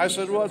 I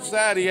said, what's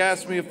that? He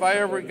asked me if I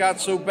ever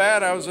got so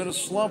bad I was in a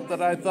slump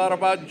that I thought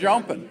about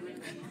jumping.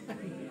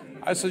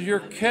 I said, you're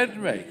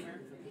kidding me.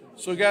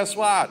 So guess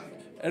what?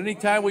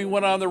 Anytime we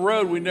went on the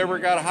road, we never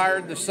got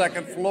hired the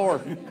second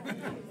floor.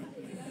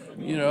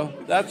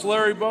 That's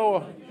Larry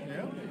Boa.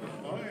 Yeah.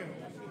 Oh, yeah.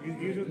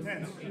 He's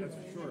intense, that's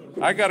for sure.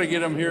 I got to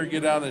get him here to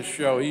get on this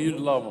show. You'd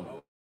love him.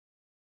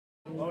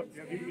 Oh,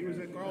 yeah, he was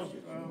at Carl's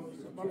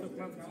month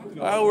ago.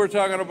 Well, we're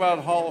talking about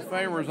Hall of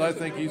Famers. I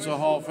think he's a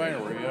Hall of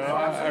Famer.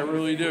 I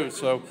really do.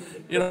 So,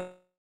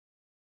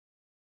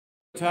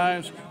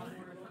 times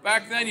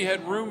back then you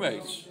had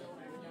roommates.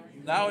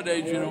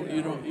 Nowadays you don't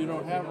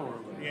have a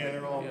roommate. Yeah,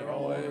 they're all.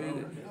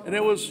 And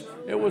it was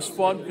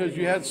fun because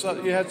you had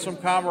some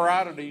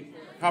camaraderie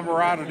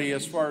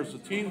as far as the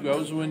team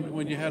goes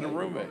when you had a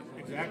roommate.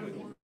 Exactly.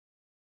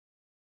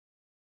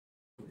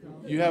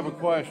 You have a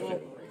question?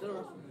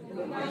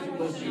 Who's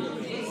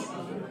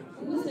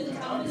the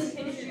toughest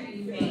pitcher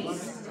you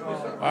faced?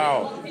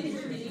 Wow. What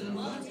pitcher did you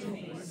love to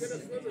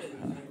face?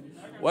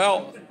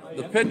 Well,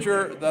 the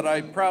pitcher that I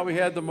probably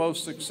had the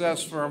most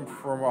success from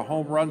a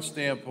home run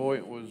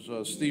standpoint was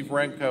Steve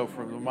Renko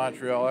from the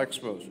Montreal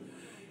Expos.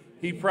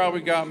 He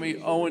probably got me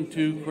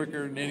 0-2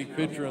 quicker than any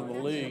pitcher in the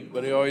league,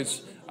 but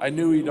I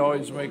knew he'd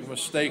always make a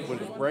mistake with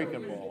his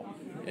breaking ball.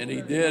 And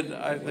he did.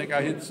 I think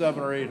I hit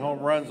 7 or 8 home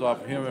runs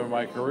off of him in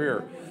my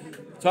career.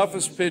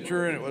 Toughest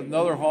pitcher, and it was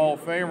another Hall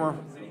of Famer.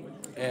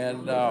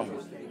 And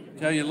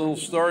tell you a little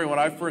story. When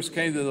I first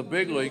came to the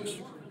big leagues,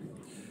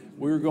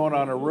 we were going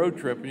on a road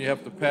trip, and you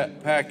have to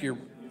pack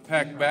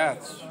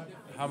bats.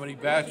 How many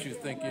bats you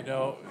think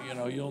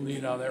you'll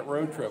need on that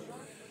road trip?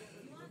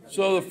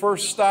 So the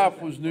first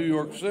stop was New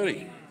York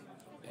City,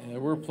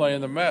 and we're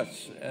playing the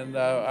Mets. And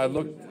I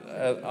looked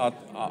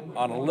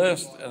on a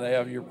list, and they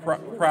have your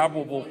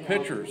probable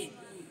pitchers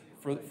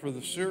for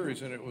the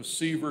series, and it was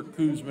Seaver,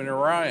 Kuzman,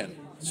 and Ryan.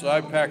 So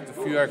I packed a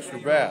few extra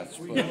bats,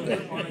 but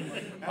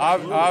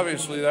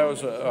obviously that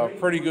was a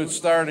pretty good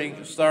starting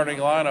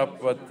lineup.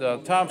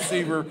 But Tom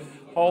Seaver,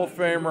 Hall of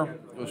Famer,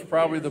 was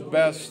probably the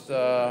best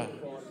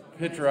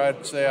pitcher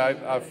I'd say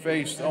I've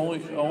faced,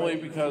 only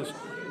because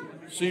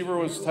Seaver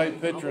was the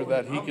type pitcher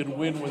that he could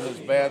win with his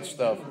bad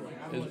stuff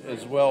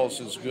as well as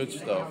his good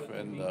stuff.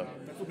 And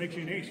That's what makes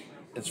you an ace.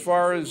 as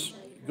far as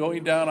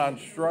going down on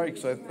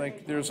strikes, I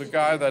think there's a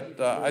guy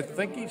that I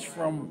think he's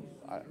from.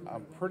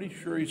 I'm pretty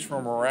sure he's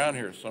from around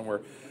here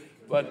somewhere,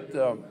 but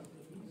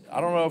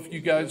I don't know if you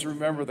guys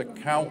remember the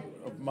Count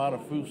of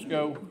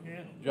Montefusco,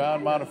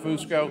 John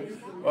Montefusco.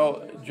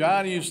 Well,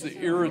 John used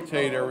to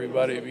irritate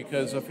everybody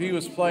because if he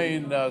was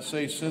playing,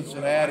 say,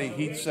 Cincinnati,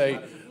 he'd say,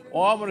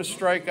 "Oh, I'm going to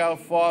strike out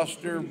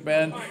Foster,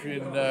 Bench,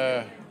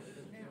 and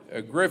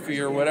Griffey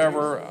or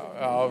whatever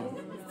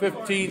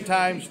 15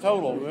 times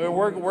total.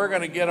 We're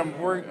going to get him.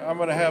 I'm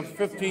going to have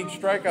 15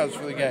 strikeouts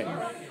for the game."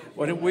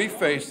 When we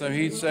faced him,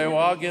 he'd say, "Well,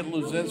 I'll get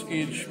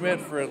Luzinski and Schmidt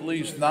for at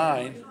least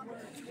 9."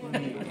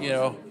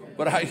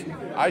 But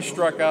I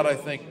struck out, I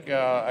think,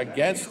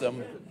 against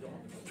him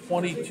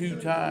 22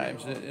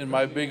 times in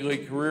my big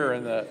league career.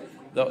 And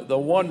the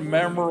one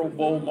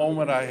memorable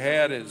moment I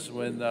had is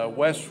when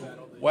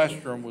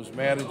Westrom was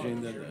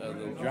managing the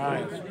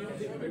Giants,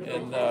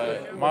 and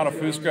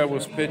Montefusco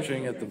was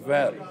pitching at the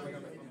Vet,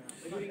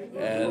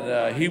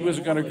 and he was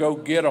going to go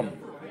get him.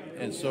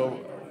 And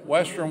so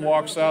Westrom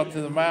walks out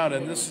to the mound,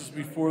 and this is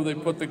before they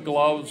put the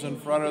gloves in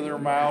front of their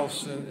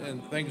mouths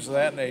and things of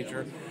that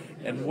nature.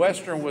 And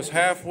Westrom was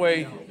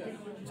halfway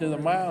to the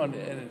mound,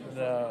 and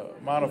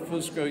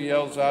Montefusco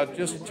yells out,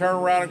 "Just turn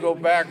around and go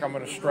back, I'm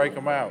going to strike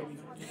him out."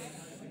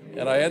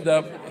 And I end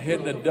up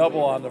hitting a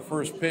double on the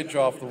first pitch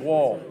off the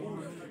wall.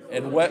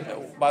 And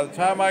by the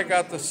time I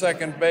got to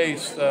second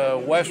base,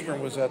 Westrom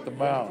was at the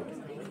mound.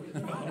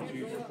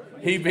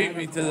 He beat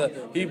me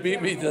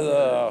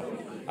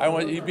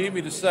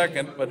to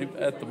second, but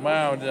at the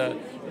mound,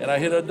 and I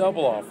hit a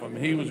double off him.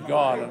 He was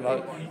gone, and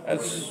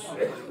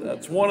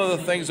that's one of the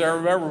things I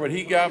remember. But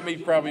he got me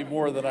probably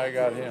more than I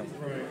got him.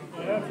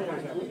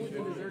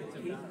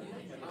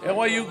 And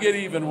well, you get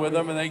even with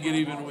them, and they get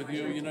even with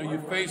you. You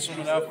face them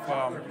enough.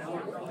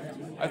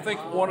 I think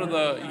one of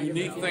the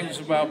unique things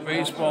about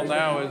baseball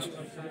now is,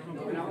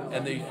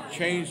 and they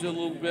changed a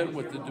little bit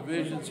with the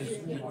divisions, is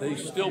they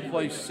still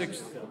play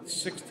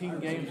 16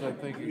 games, I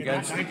think,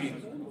 against each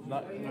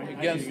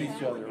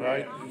other,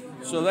 right?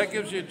 So that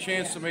gives you a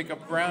chance to make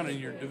up ground in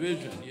your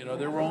division.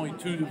 There were only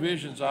 2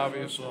 divisions,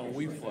 obviously, when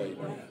we played,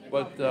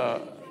 but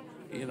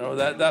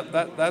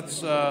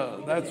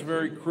that's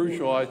very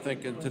crucial, I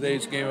think, in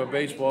today's game of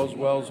baseball, as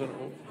well as it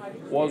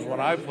was when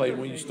I played.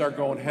 When you start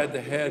going head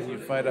to head, you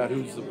find out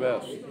who's the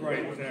best.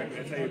 Right, exactly.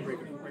 That's how you break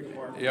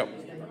apart. Yep.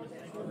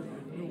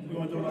 We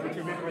want to do another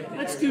trivia?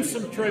 Let's do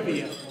some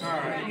trivia. All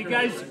right.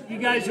 You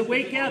guys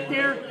awake out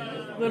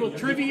there? Little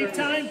trivia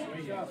time?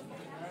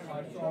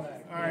 All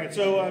right,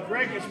 so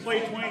Greg has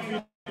played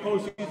 23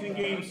 postseason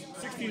games,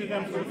 16 of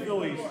them for the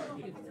Phillies.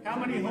 How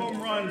many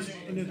home runs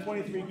in the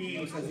 23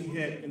 games has he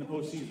hit in the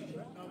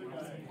postseason?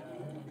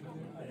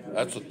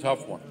 That's a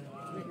tough one.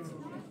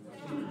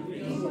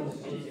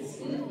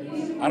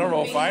 I don't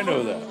know if I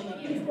know that.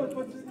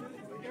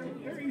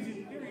 They're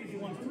easy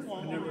ones. Come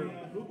on,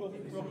 Google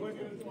real quick.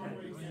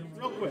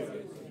 Real quick.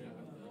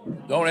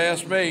 Don't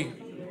ask me.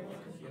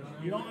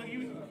 You don't know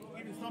you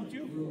even stumped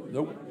you?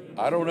 Nope.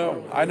 I don't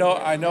know. I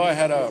know I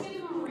had a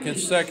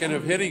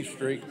consecutive hitting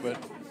streak,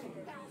 but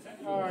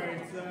All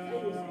right, 3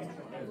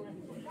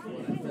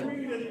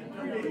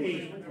 to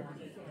 8.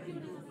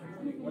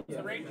 What's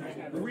the rate?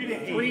 3 to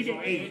 8. 3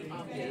 to 8.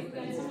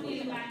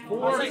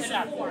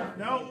 4.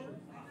 No.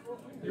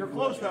 You're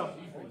close though.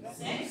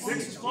 6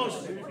 is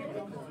close.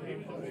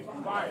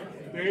 5.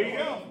 There you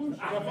go. You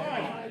got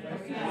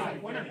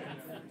 5. Winner.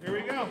 There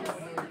we go.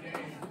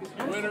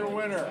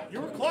 winner.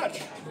 You were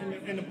clutch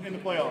in the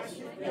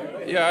playoffs.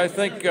 Yeah, I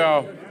think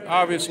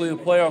obviously the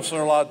playoffs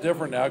are a lot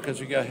different now because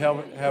you got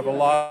have a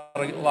lot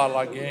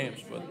of games.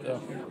 But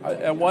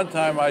at one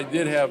time I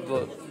did have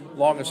the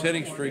longest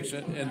hitting streaks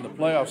in the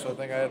playoffs. I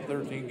think I had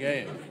 13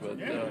 games. But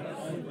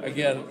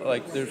again,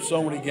 like there's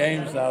so many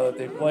games now that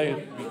they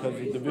play because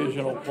of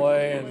divisional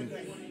play and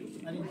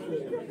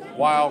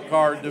wild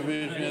card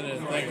division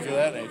and things of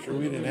that nature.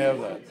 We didn't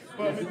have that.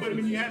 But I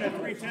mean, you had a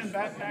 310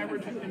 batting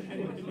average in the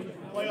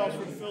playoffs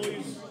for the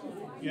Phillies.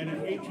 You had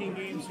an 18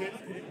 games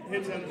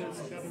hits out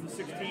of the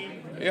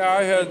 16. Yeah,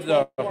 I had.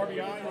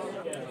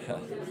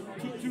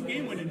 RBIs. Two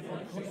game winning.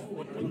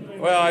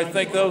 Well, I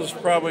think those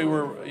probably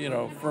were,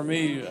 for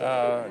me,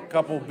 a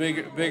couple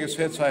biggest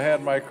hits I had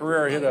in my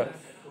career. I hit a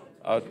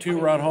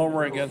 2-run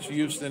homer against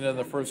Houston in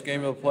the first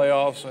game of the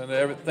playoffs, and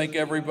I think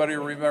everybody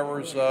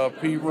remembers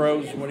Pete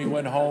Rose when he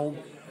went home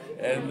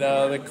and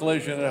the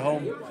collision at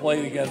home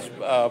plate against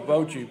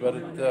Bochy. But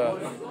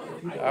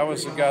I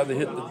was the guy that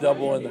hit the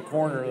double in the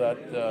corner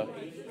that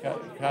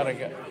kind of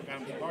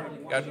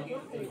got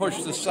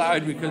pushed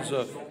aside because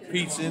of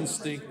Pete's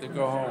instinct to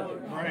go home.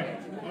 Right.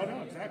 Oh,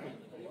 no, exactly.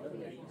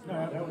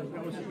 No,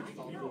 that was huge.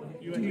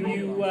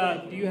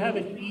 Do you have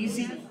an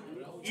easy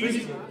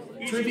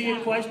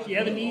trivia question? You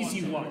have an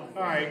easy one.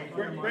 All right.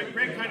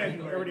 Greg kind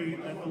of already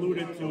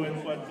alluded to it,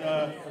 but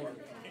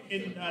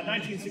in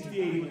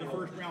 1968, he was the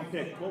first-round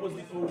pick. What was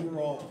the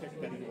overall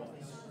pick that he was?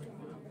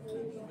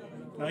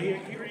 Now, he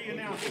already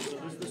announced it, so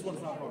this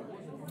one's not hard.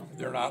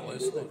 They're not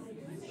listening.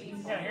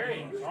 Yeah, here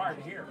it's hard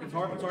to hear. It's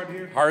hard to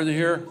hear? Hard to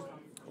hear?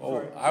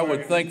 Oh, I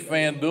would think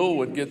FanDuel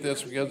would get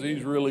this because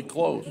he's really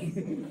close.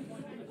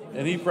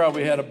 And he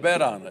probably had a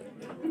bet on it.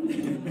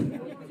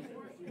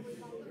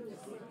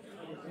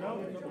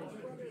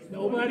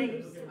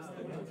 Nobody?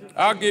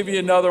 I'll give you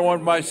another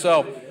one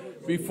myself.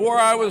 Before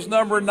I was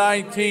number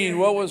 19,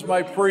 what was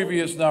my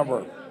previous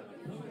number?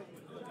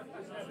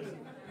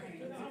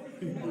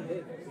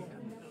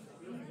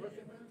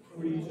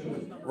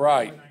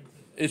 Right.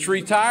 It's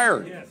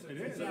retired. Yes, it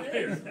is.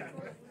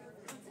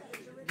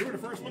 You were the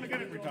first one to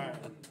get it retired.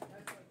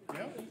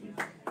 Yep.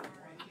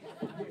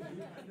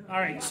 All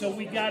right, so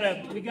we got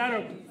a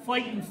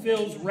Fightin'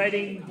 Phil's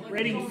Reading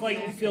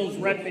Fightin' Phil's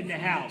rep in the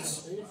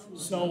house.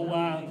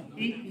 So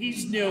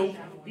he's new,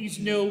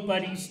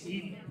 but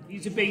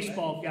he's a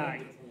baseball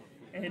guy,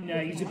 and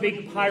he's a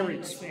big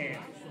Pirates fan.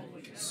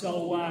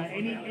 So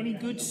any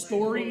good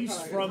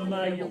stories from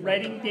your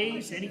Reading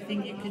days?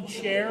 Anything you can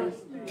share?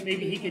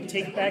 Maybe he could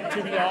take back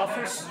to the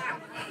office.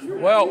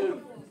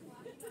 Well,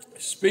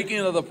 speaking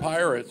of the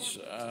Pirates,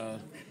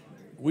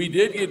 we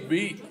did get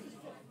beat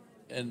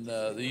in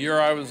the year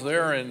I was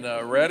there in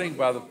Reading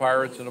by the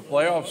Pirates in a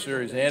playoff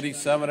series. Andy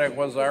Semenek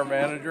was our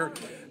manager,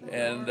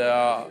 and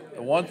the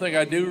one thing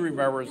I do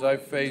remember is I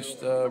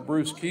faced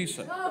Bruce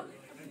Keeson,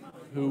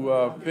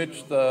 who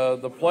pitched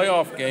the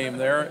playoff game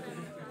there,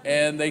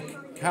 and they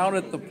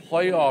counted the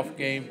playoff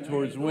game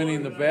towards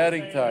winning the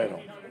batting title.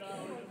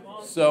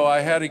 So I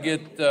had to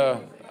get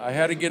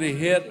a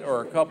hit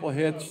or a couple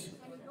hits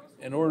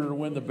in order to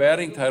win the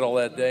batting title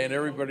that day, and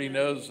everybody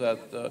knows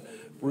that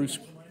Bruce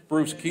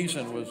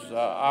Keeson was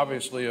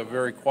obviously a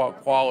very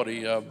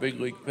quality big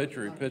league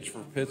pitcher. He pitched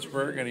for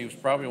Pittsburgh, and he was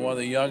probably one of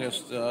the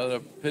youngest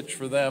to pitch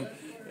for them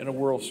in a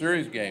World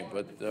Series game.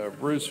 But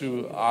Bruce,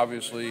 who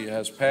obviously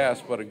has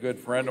passed, but a good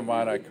friend of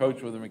mine, I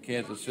coached with him in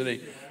Kansas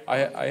City.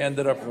 I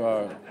ended up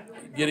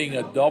getting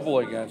a double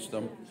against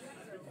him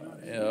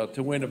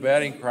to win a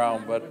batting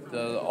crown, but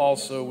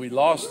also we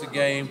lost the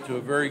game to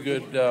a very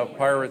good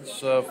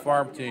Pirates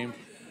farm team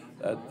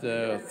at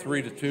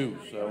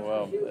 3-2.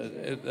 So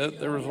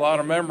there was a lot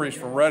of memories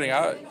from Reading.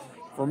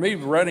 For me,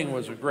 Reading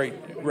was a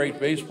great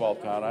baseball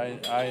town.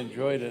 I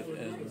enjoyed it,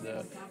 and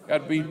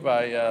got beat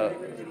by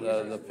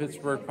the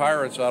Pittsburgh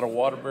Pirates out of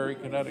Waterbury,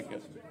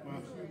 Connecticut.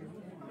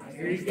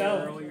 There you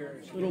go.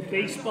 Little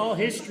baseball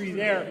history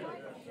there.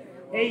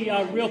 Hey,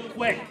 real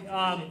quick,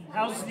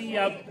 how's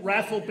the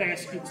raffle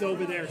baskets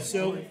over there,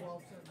 Sue?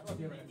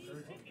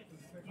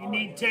 You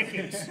need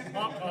tickets.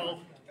 Uh-oh.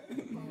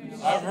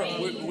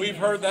 We've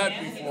heard that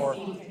before.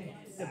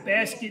 The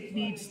basket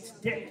needs,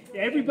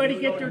 everybody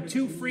get their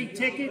 2 free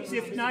tickets.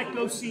 If not,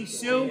 go see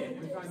Sue.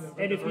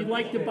 And if you'd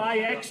like to buy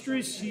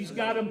extras, she's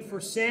got them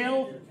for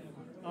sale.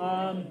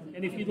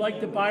 And if you'd like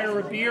to buy her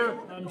a beer,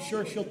 I'm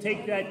sure she'll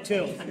take that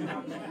too.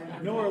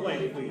 No or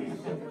late, please.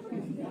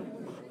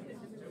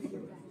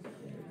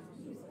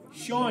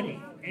 Shawnee,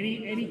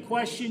 any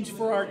questions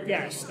for our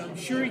guest? I'm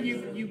sure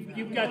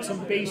you've got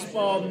some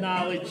baseball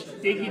knowledge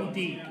digging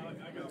deep.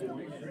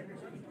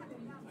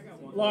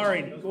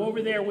 Lauren, go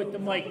over there with the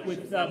mic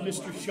with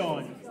Mr.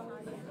 Sean. So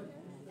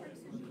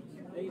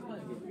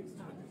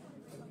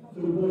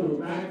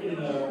we're back in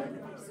I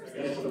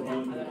guess the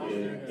one with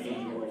the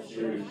 80 World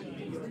Series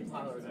team. I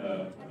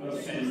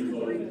was 10 years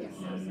old at the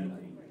time.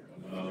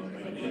 I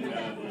did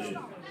about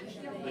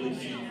the League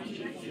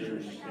Championship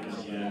Series in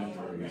Seattle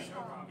for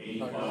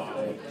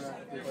 85.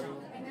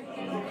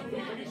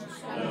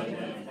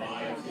 Then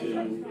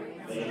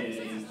 5-2 late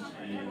innings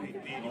and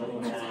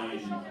Nolan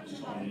Ryan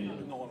on in.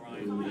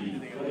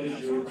 What is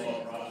your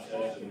thought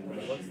process and the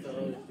rest of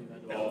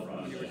the thought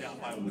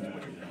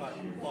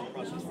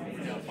process?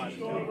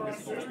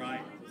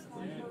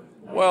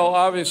 Well,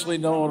 obviously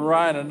Nolan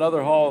Ryan,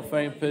 another Hall of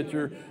Fame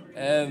pitcher,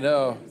 and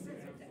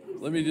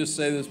let me just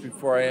say this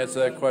before I answer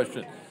that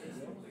question.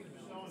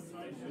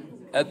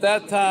 At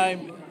that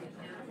time,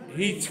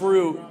 he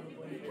threw,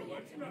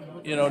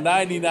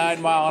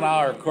 99 mile an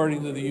hour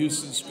according to the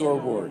Houston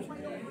scoreboard.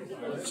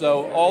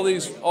 So all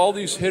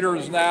these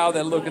hitters now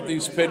that look at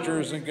these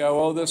pitchers and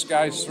go, oh, this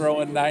guy's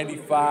throwing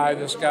 95,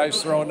 this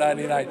guy's throwing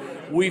 99.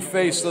 We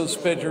faced those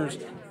pitchers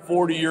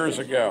 40 years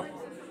ago.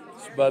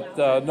 But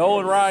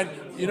Nolan Ryan,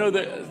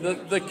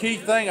 the key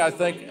thing I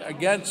think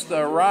against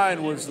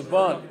Ryan was the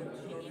bunt.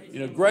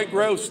 Greg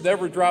Gross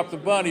never dropped the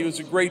bunt. He was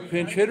a great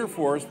pinch hitter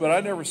for us, but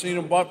I'd never seen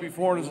him bunt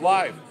before in his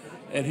life.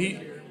 And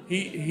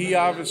he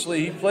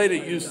obviously played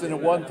at Houston at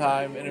one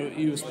time, and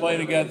he was playing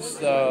against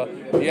the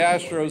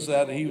Astros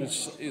that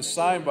is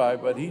signed by,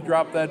 but he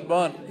dropped that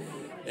bunt.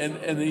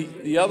 And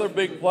the other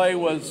big play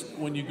was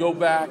when you go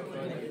back,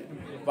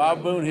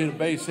 Bob Boone hit a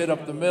base hit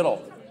up the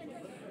middle,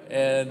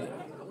 and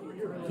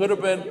could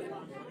have been,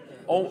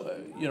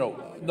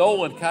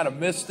 Nolan kind of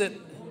missed it.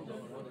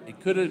 It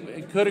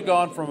could have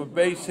gone from a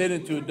base hit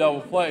into a double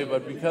play,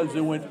 but because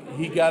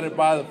he got it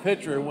by the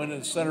pitcher, it went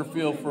in center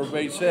field for a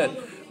base hit,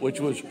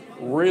 which was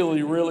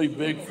really, really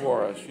big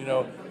for us,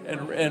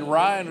 And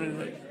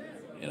Ryan,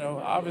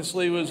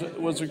 obviously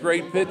was a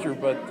great pitcher,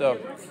 but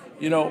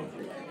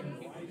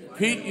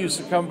Pete used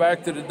to come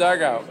back to the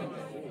dugout,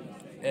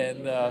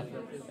 and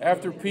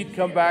after Pete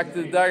come back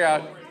to the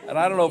dugout, and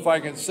I don't know if I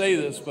can say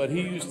this, but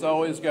he used to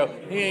always go,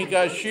 he ain't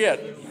got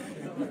shit.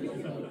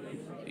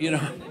 He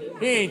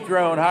ain't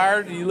throwing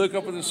hard. And you look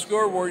up at the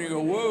scoreboard and you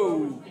go,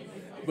 whoa.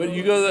 But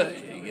you go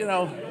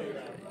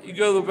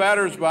to the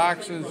batter's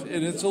box and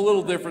it's a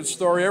little different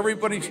story.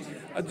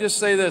 I just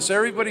say this,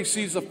 everybody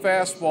sees the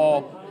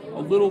fastball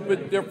a little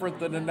bit different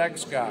than the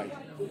next guy.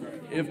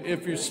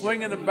 If you're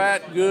swinging the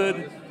bat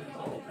good,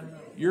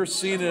 you're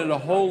seeing it a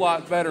whole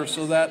lot better,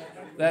 so that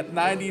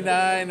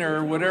 99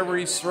 or whatever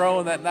he's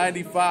throwing, that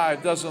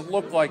 95, doesn't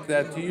look like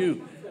that to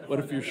you. But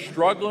if you're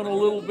struggling a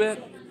little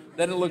bit,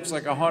 then it looks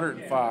like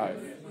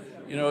 105.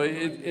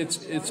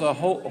 It's a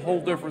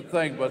whole different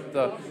thing. But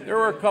there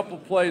were a couple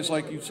plays,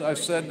 like I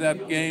said in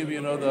that game,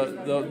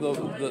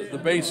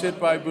 the base hit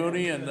by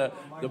Booney and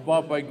the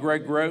bump by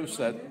Greg Gross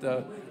that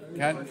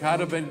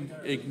kind of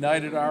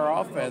ignited our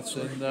offense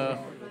and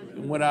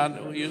went on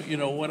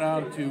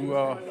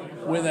to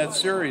win that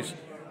series.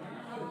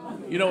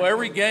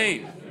 Every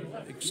game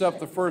except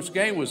the first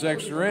game was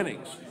extra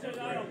innings.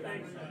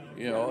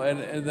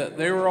 And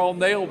they were all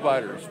nail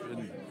biters.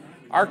 And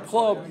our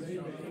club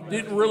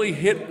didn't really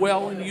hit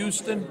well in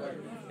Houston.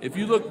 If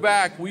you look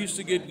back, we used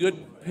to get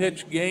good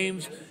pitch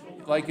games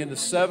like in the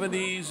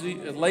 70s,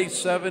 late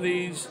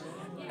 70s,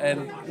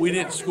 and we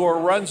didn't score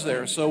runs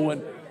there.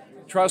 So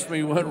trust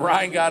me, when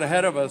Ryan got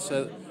ahead of us,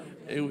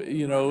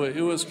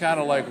 it was kind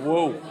of like,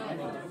 whoa,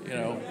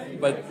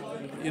 but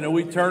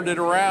we turned it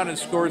around and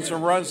scored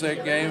some runs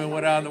that game and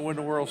went on to win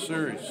the World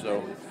Series.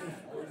 So,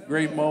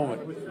 great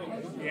moment.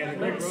 Yeah, the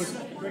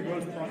Greg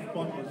Rose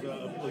bunt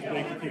was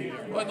big to keep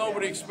there. But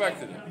nobody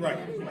expected it. Right,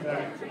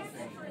 exactly.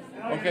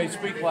 Okay,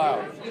 speak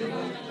loud.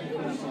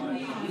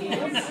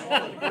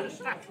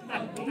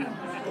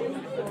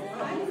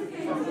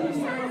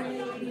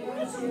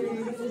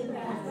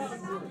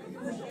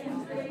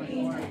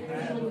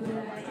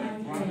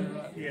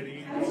 Yeah,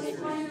 the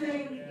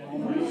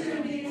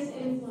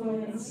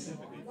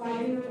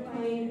why you were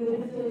playing with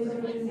the Phillies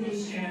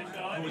organization.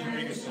 Who was the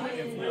biggest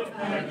influence?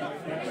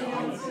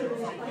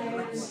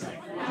 Players, I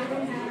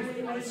don't have it,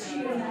 but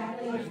you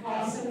have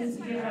awesome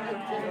to be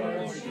around.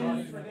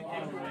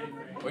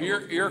 Well,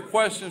 your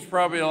question's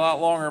probably a lot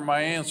longer than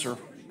my answer.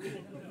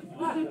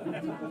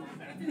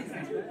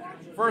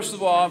 First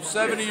of all, I'm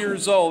 70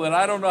 years old, and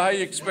I don't know how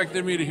you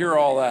expected me to hear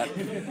all that.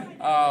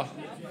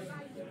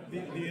 The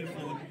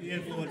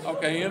influence.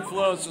 Okay,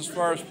 influence as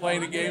far as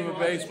playing a game of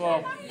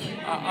baseball.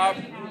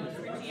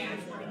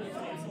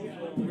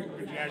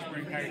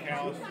 Ashburn, Harry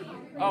Callis?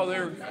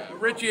 Oh,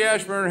 Richie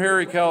Ashburn and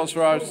Harry Callis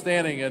were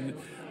outstanding, and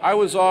I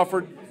was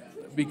offered,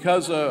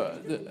 because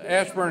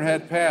Ashburn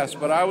had passed,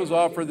 but I was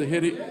offered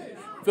the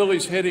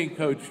Phillies hitting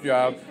coach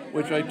job,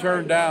 which I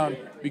turned down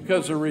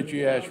because of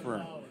Richie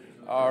Ashburn.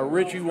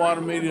 Richie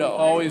wanted me to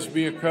always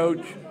be a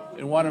coach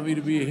and wanted me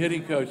to be a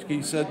hitting coach.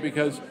 He said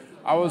because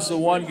I was the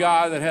one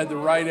guy that had the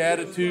right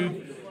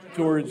attitude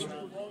towards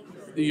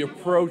the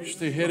approach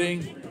to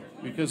hitting,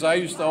 because I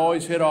used to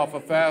always hit off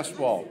a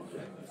fastball.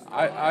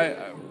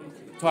 I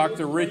talked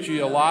to Richie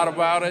a lot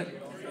about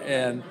it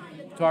and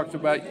talked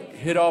about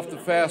hit off the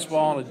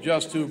fastball and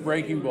adjust to a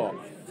breaking ball.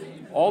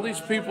 All these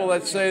people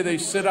that say they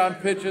sit on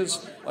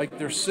pitches like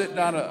they're sitting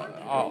on a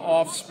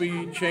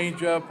off-speed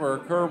changeup or a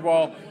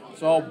curveball,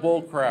 it's all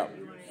bull crap.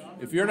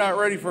 If you're not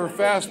ready for a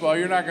fastball,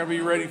 you're not going to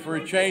be ready for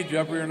a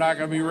changeup, or you're not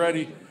going to be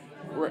ready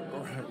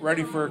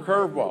for a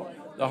curveball.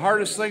 The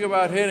hardest thing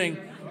about hitting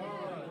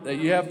that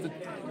you have to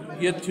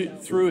get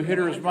through a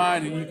hitter's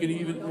mind, and you can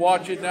even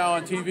watch it now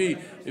on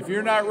TV. If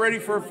you're not ready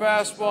for a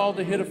fastball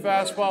to hit a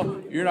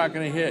fastball, you're not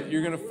going to hit.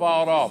 You're going to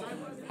foul it off.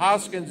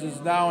 Hoskins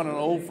is now in an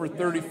 0 for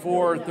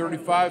 34 or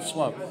 35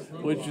 slump,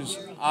 which is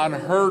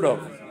unheard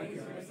of.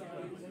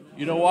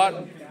 You know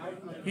what?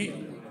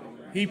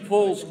 He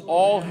pulls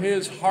all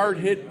his hard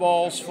hit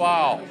balls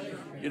foul.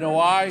 You know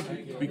why?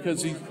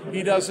 Because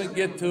he doesn't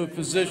get to a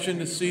position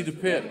to see the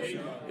pitch.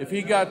 If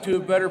he got to a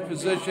better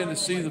position to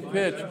see the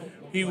pitch,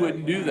 he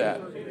wouldn't do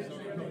that.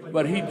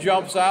 But he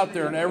jumps out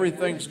there and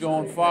everything's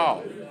going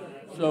foul.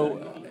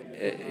 So,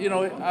 you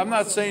know, I'm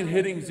not saying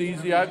hitting's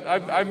easy.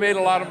 I've made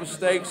a lot of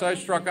mistakes. I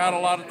struck out a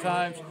lot of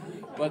times.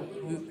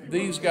 But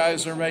these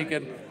guys are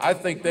I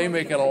think they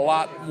make it a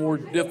lot more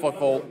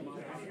difficult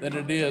than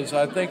it is.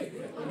 I think,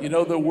 you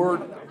know, the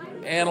word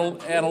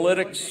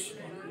analytics,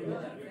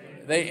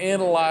 they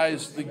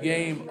analyze the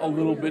game a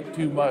little bit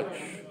too much.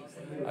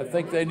 I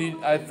think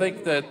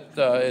that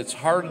it's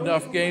hard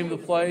enough game to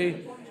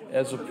play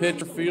as a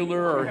pitcher,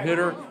 fielder, or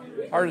hitter.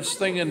 Hardest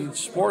thing in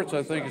sports,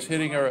 I think, is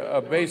hitting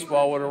a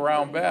baseball with a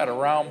round bat, a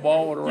round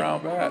ball with a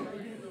round bat.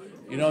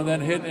 You know, and then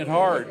hitting it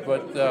hard.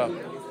 But,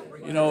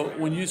 you know,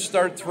 when you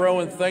start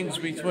throwing things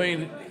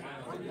between,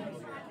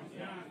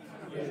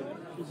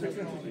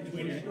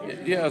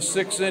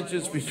 6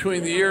 inches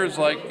between the ears,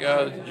 like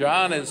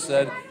John has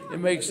said, it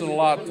makes it a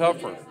lot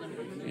tougher.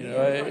 You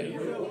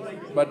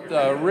know, but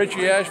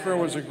Richie Ashburn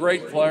was a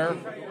great player.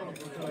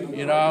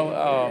 You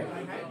know,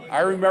 I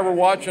remember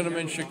watching him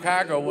in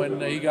Chicago when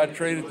he got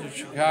traded to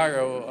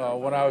Chicago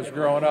when I was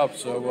growing up.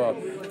 So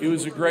he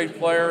was a great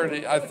player,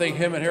 and I think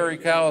him and Harry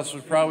Callis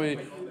was probably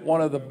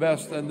one of the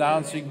best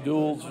announcing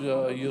duels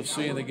you'll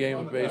see in the game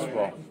of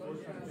baseball.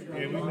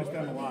 Yeah, we missed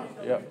them a lot.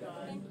 Yeah.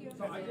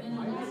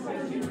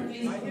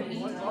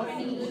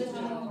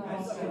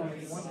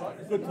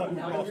 Good Tug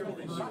McGraw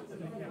stories.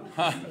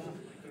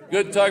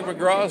 Good Tug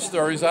McGraw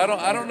stories. I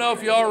don't know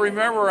if y'all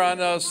remember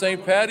on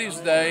St. Patty's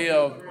Day,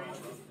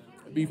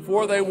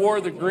 before they wore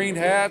the green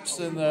hats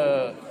and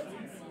the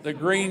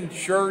green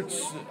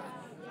shirts,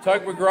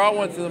 Tug McGraw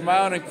went to the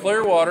mound in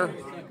Clearwater.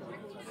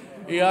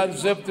 He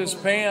unzipped his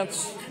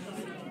pants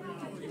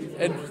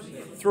and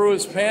threw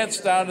his pants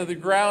down to the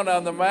ground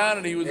on the mound,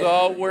 and he was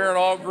wearing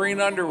all green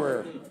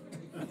underwear.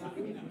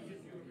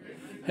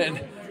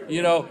 And,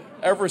 you know,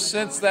 ever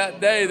since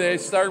that day, they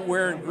started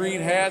wearing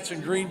green hats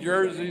and green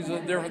jerseys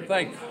and different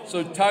things.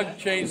 So Tug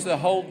changed the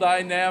whole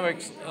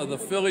dynamics of the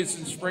Phillies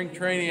in spring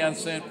training on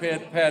St.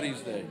 Patty's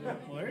Day.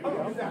 Well, there you go.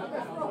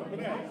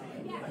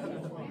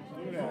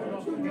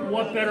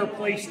 What better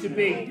place to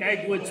be?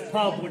 Dagwood's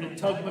Pub with a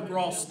Tug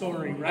McGraw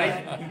story,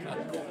 right?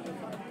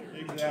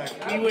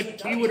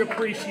 Exactly. He would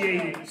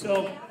appreciate it.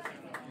 So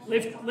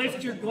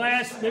lift your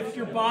glass, lift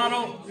your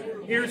bottle.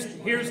 Here's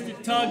the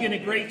Tug and a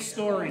great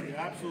story.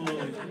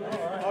 Absolutely.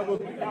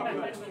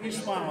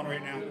 He's smiling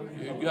right now.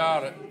 You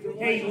got it.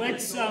 Hey,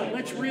 let's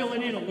reel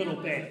it in a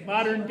little bit.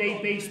 Modern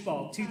day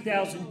baseball,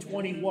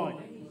 2021.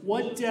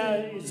 What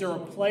is there a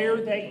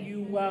player that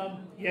you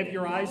have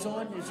your eyes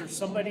on? Is there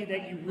somebody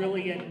that you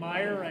really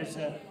admire as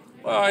a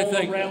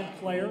all-around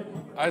player?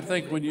 I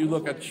think when you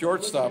look at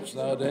shortstops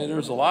nowadays,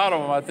 there's a lot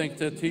of them. I think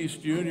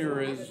Tatis Jr.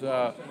 is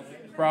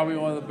probably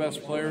one of the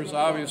best players,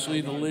 obviously,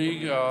 in the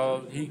league.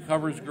 He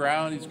covers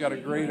ground. He's got a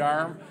great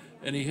arm,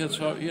 and he hits.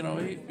 You know,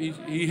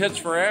 he hits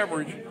for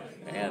average,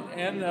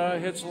 and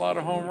hits a lot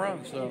of home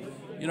runs. So,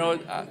 you know,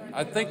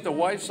 I think the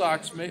White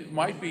Sox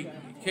might be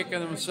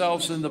kicking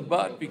themselves in the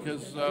butt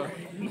because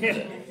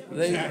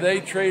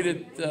they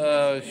traded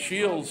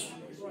Shields.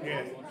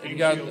 And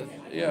got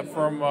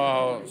from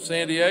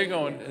San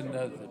Diego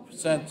and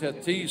sent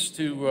Tatis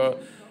to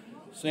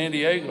San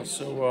Diego.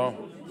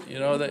 So you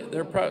know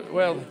they're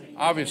probably,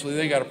 obviously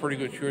they got a pretty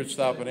good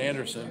shortstop in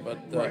Anderson, but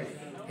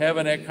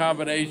having that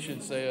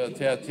combination, say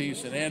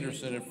Tatis and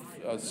Anderson,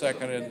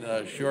 second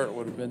and short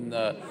would have been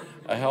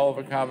a hell of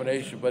a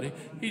combination. But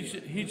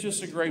he's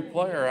just a great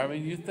player. I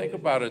mean, you think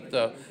about it.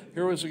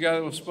 Here was a guy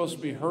that was supposed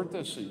to be hurt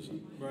this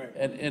season, Right.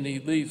 and he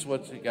leads.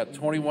 He got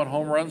 21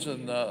 home runs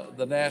in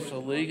the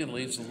National League and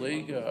leads the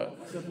league.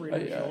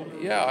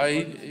 Yeah,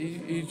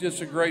 he's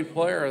just a great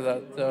player.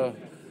 That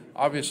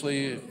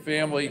obviously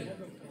family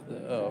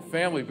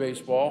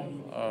baseball.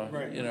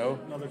 Right. You know,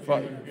 Another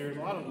but team. There's a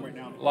lot of them right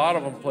now. a lot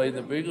of them played in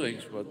the big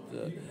leagues, but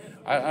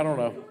I don't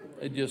know.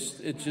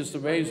 It's just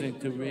amazing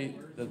to me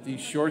that these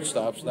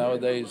shortstops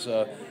nowadays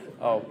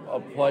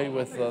play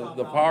with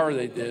the power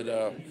they did.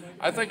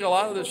 I think a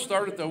lot of this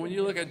started though when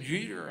you look at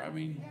Jeter. I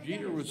mean,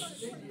 Jeter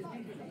was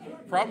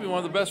probably one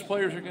of the best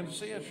players you're going to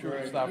see at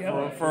shortstop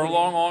for a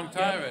long, long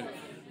time. And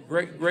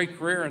great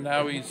career, and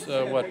now he's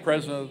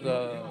president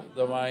of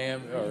the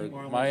Miami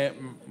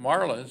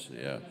Marlins.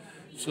 Yeah.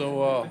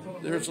 So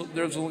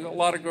there's a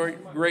lot of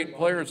great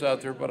players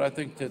out there, but I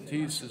think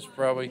Tatis is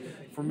probably,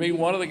 for me,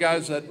 one of the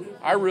guys that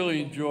I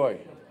really enjoy.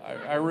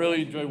 I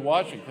really enjoy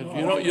watching because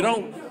you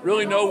don't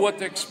really know what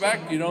to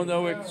expect. You don't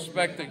know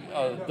expect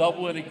a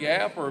double in a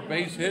gap or a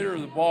base hit or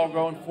the ball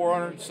going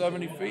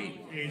 470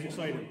 feet. Yeah, he's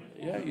exciting.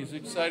 Yeah, he's an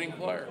exciting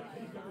player.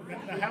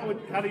 Now,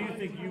 how do you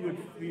think you would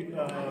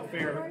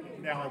fare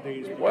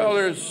nowadays? Well,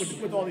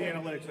 with all the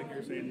analytics, like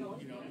you're saying,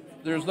 you know.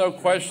 There's no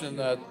question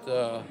that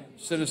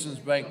Citizens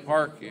Bank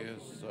Park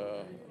is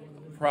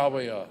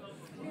probably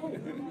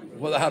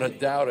without a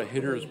doubt, a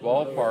hitter's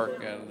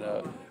ballpark.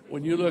 And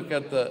when you look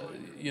at the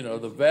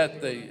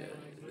vet, they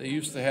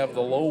used to have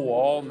the low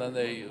wall, and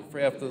then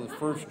after the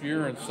first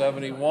year in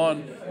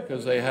 '71,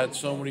 because they had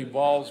so many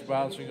balls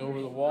bouncing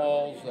over the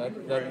walls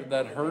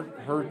that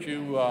hurt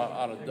you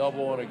on a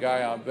double and a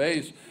guy on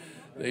base,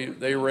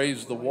 they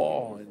raised the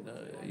wall. And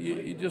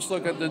you just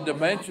look at the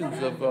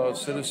dimensions of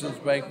Citizens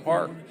Bank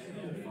Park.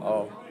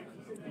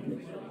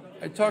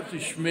 I talked to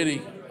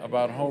Schmitty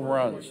about home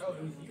runs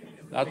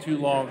not too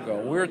long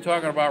ago. We were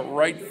talking about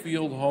right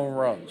field home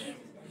runs.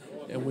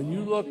 And when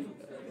you look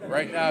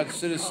right now at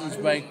Citizens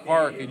Bank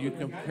Park and you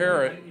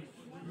compare it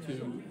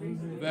to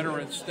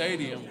Veterans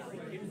Stadium,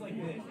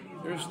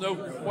 there's no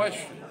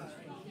question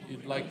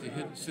you'd like to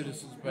hit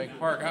Citizens Bank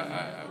Park.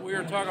 We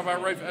were talking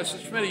about right. I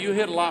said, Schmitty, you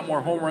hit a lot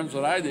more home runs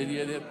than I did.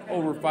 You hit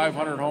over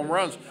 500 home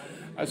runs.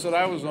 I said,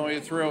 I was only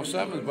at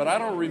 307, but I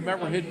don't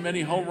remember hitting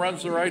many home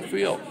runs to right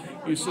field.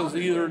 He says,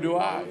 either do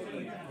I.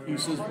 He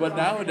says, but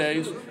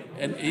nowadays,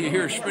 and you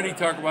hear Schmitty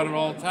talk about it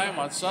all the time,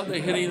 on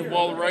Sunday, hitting the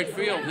ball to right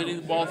field, hitting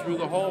the ball through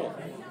the hole,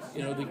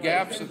 the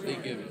gaps that they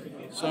give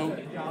you. So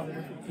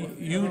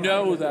you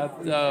know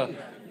that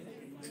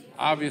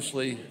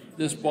obviously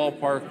this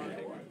ballpark,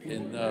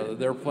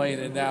 they're playing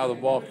in now, the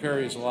ball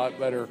carries a lot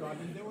better.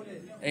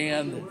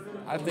 And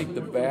I think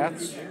the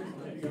bats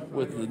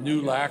with the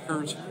new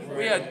lacquers,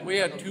 we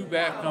had 2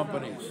 bat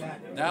companies.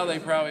 Now they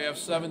probably have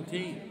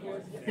 17.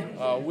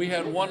 We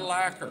had 1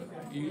 lacquer.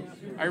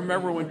 I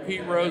remember when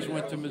Pete Rose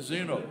went to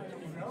Mizuno,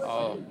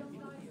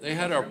 they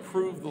had to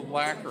approve the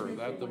lacquer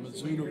that the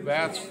Mizuno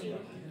bats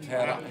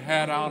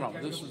had on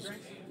them. This is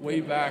way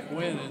back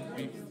when,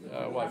 in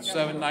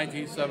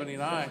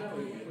 1979.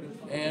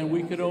 And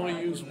we could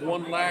only use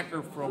 1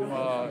 lacquer from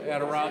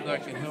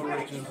Adirondack and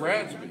Hillridge and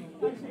Bradsby.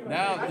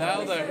 Now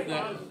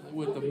that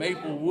with the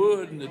maple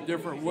wood and the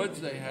different woods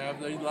they have,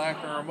 they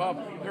lacquer them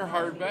up. They're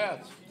hard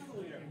bats.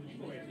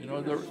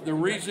 The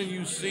reason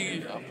you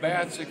see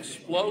bats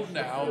explode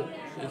now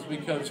is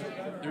because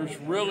there's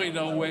really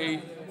no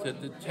way to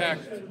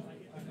detect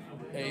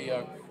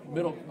a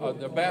middle.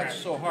 The bat's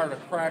so hard, a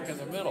crack in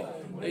the middle.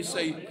 They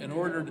say in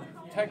order to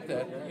detect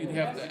that, you'd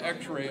have to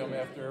X-ray them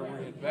after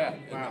every at bat,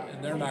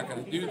 and they're not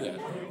going to do that.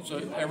 So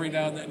every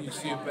now and then you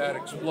see a bat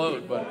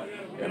explode, but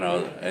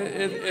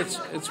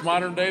it's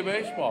modern day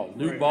baseball.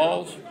 New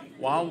balls,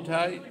 wound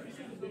tight.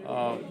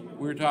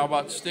 We were talking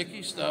about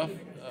sticky stuff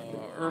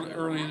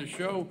early in the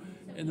show,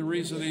 and the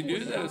reason they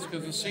do that is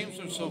because the seams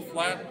are so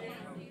flat.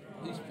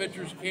 These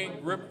pitchers can't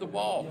grip the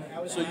ball.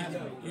 So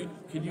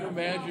can you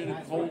imagine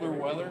in colder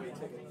weather?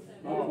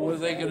 What are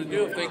they going to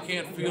do if they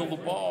can't feel the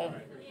ball?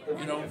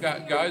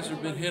 Guys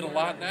have been hit a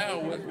lot now.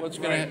 What's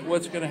going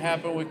to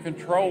happen with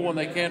control when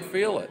they can't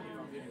feel it?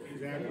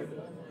 Exactly.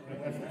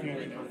 That's the key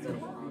right now.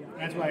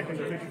 That's why I think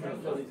the pitchers are,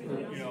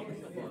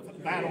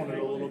 battling it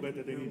a little bit,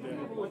 that they need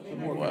to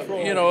more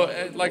control.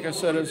 Like I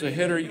said, as a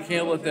hitter, you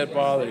can't let that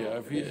bother you.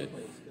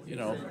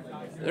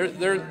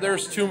 If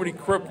there's too many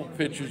crippled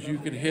pitches you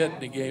can hit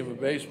in a game of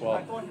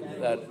baseball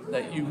that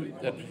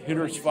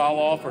hitters foul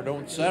off or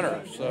don't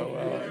center. So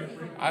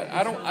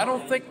I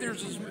don't think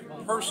there's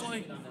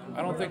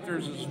I don't think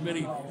there's as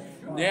many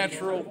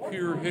natural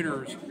pure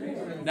hitters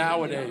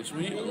nowadays.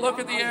 When you look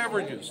at the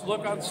averages,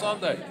 look on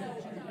Sunday,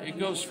 it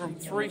goes from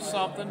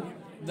 3-something,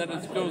 then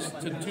it goes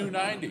to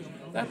 290.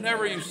 That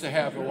never used to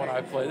happen when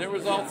I played. There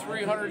was all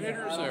 300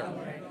 hitters there.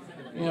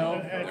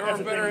 There are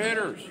better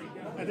hitters.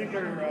 I think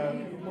they're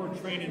more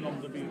training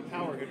them to be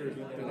power hitters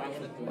than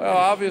actual. Well,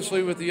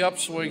 obviously with the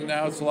upswing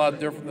now, it's a lot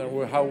different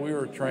than how we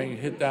were trained.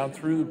 Hit down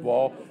through the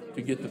ball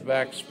to get the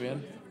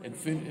backspin and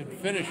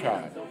finish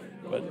high.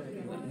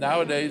 But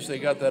nowadays they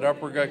got that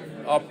uppercut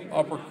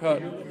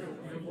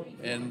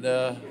and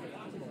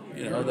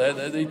you know,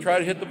 they try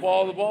to hit the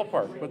ball in the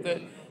ballpark, but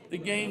the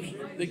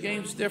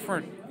game's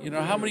different. You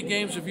know, how many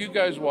games have you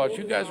guys watched?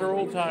 You guys are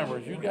old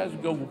timers. You guys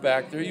go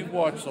back there. You've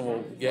watched some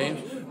old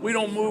games. We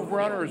don't move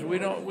runners. We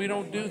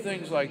don't do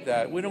things like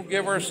that. We don't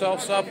give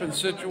ourselves up in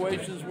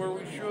situations where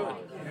we should.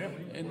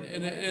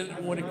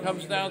 And when it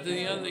comes down to the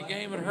end of the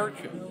game, it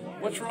hurts you.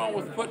 What's wrong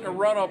with putting a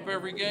run up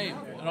every game,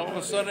 and all of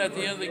a sudden at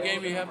the end of the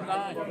game you have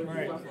 9?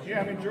 Right.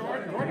 Yeah, I mean,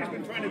 Jordan's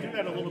been trying to do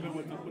that a little bit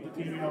with the team.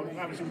 You know,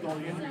 obviously with all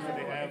the injuries that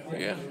they have.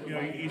 Yeah. You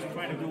know, he's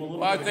trying to do a little.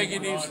 Well, I bit think he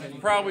of needs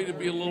probably to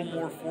be a little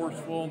more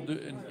forceful and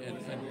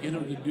get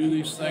him to do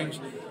these things.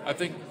 I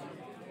think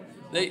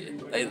they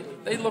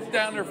look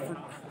down there for.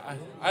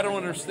 I don't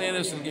understand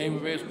this in a game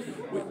of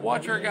baseball.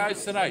 Watch our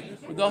guys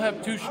tonight. They'll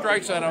have 2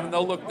 strikes on them, and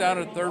they'll look down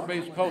at third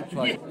base coach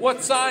like,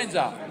 "What sign's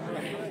out?"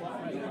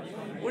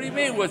 What do you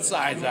mean, what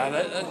sign's out?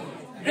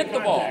 Hit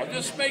the ball.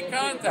 Just make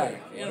contact.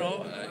 You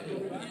know,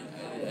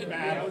 it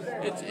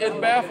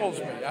baffles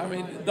me. I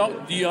mean,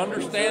 do you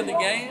understand the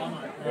game?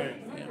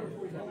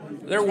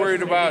 Right. They're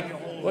worried about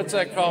what's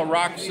that called?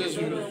 Rock,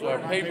 scissors,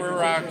 paper,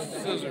 rock,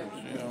 scissors.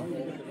 You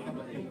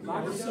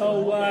know.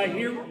 So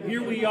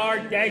here we are,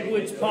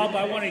 Dagwood's Pub.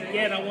 I want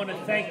to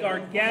thank our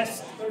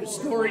guests. The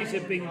stories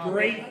have been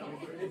great.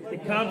 The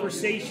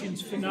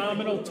conversation's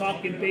phenomenal,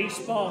 talking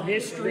baseball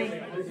history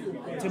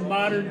to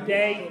modern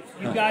day.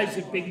 You guys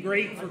have been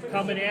great for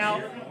coming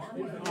out.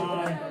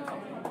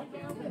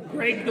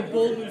 Greg the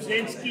Bull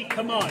Luzinski,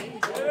 come on.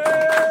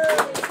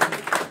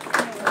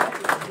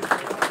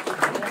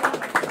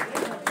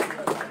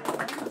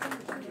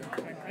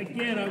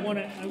 Again, I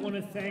want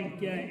to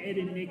thank Ed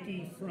and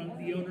Nikki, from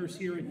the owners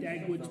here at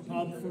Dagwood's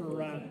Pub,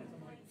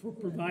 for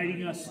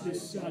providing us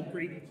this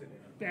great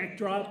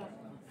backdrop.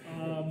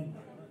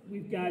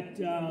 We've got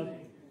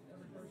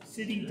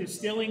City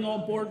Distilling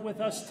on board with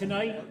us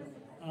tonight.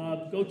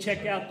 Go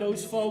check out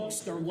those folks.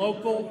 They're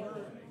local.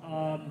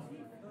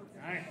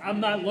 I'm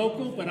not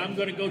local, but I'm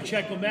going to go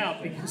check them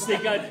out because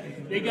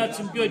they got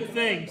some good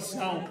things.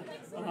 So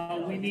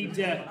we need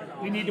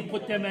to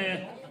put them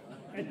at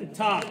the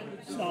top.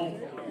 So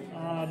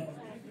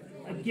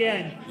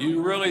again,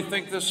 You really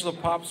think this is a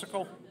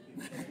popsicle?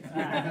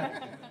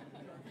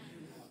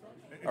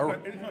 It's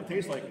gonna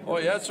taste like it. Oh,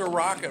 yeah, it's a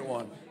rocket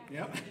one.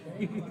 Yep.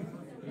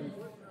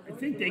 I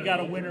think they got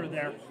a winner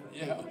there.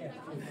 Yeah.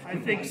 I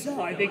think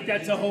so. I think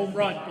that's a home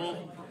run,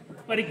 Bull.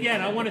 But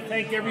again, I want to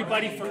thank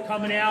everybody for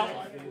coming out.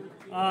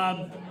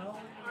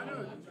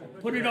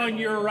 Put it on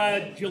your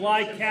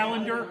July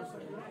calendar.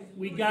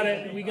 We got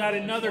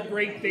another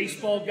great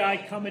baseball guy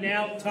coming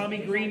out. Tommy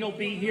Green will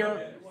be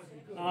here.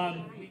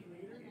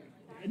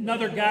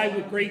 Another guy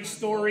with great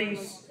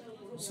stories.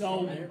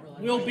 So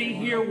we'll be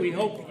here. We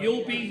hope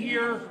you'll be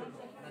here.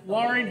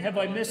 Lauren, have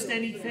I missed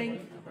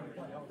anything?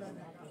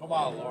 Come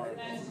on, Lauren.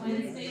 That's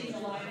Wednesday,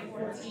 July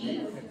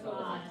 14th.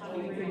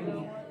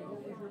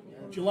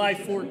 July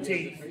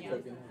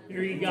 14th.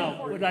 There you go.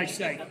 What did I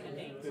say?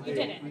 You did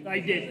it. I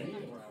did.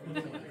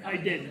 I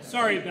did.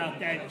 Sorry about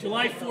that.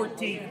 July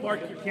 14th,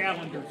 mark your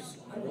calendars.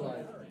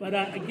 But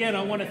again,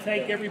 I want to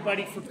thank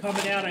everybody for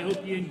coming out. I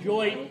hope you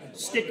enjoyed.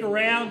 Stick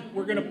around.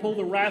 We're going to pull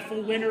the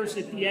raffle winners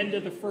at the end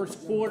of the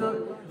first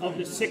quarter of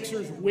the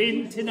Sixers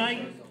win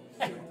tonight.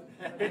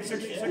 Big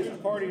Sixers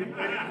party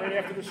right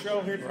after the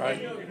show here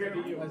tonight.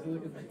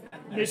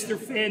 Mr.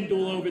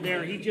 FanDuel over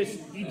there, he just,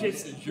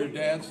 Is your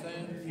dad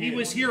staying? he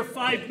was here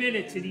 5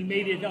 minutes and he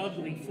made it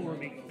ugly for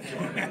me.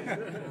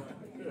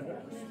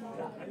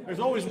 There's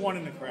always one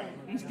in the crowd.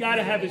 He's got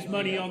to have his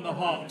money on the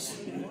Hawks.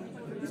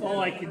 That's all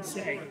I can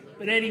say.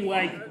 But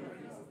anyway,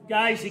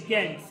 guys,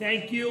 again,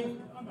 thank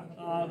you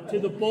to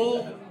the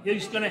Bull.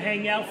 He's going to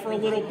hang out for a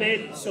little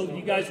bit, so if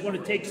you guys want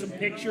to take some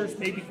pictures,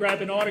 maybe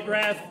grab an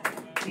autograph.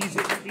 He's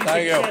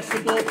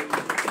accessible.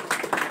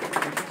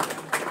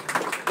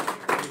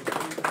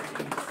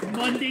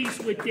 Mondays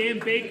with Dan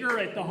Baker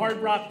at the Hard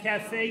Rock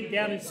Cafe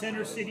down in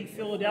Center City,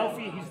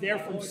 Philadelphia. He's there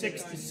from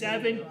 6 to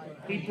 7.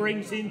 He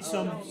brings in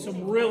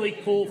some really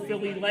cool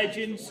Philly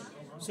legends,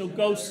 so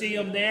go see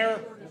him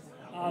there.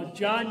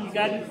 John, you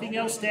got anything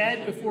else to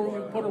add before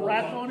we put a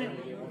wrap on it?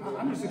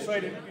 I'm just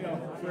excited,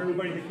 for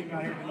everybody that came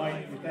out here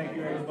tonight. And thank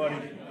you, everybody.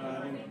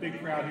 Big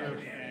crowd here,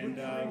 and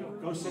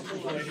go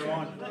Sixers later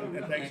on.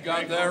 And thanks. You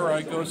got that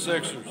right. Go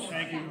Sixers.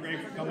 Thank you, Greg,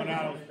 for coming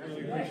out. I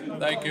really appreciate it.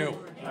 Thank you.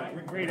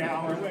 Great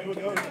hour.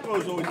 It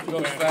goes always too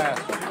Goes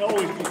fast. fast.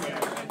 Always too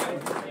fast.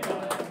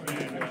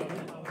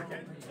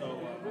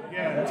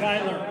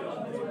 Tyler.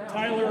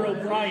 Tyler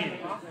O'Brien.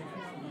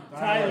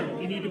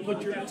 Tyler, you need to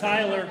put your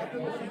Tyler.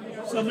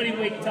 Somebody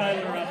wake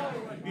Tyler up.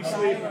 He's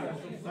sleeping.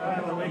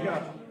 Tyler, wake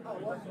up.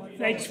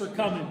 Thanks for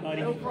coming,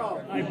 buddy.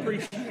 I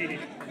appreciate it.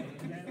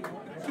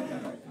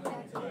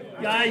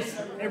 Guys,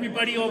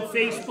 everybody on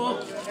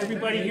Facebook,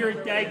 everybody here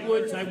at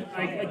Dagwoods,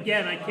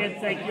 I can't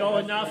thank you all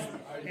enough.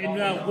 And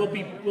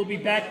we'll be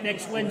back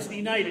next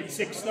Wednesday night at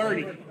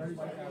 6:30.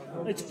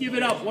 Let's give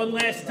it up one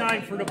last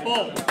time for the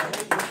Bull.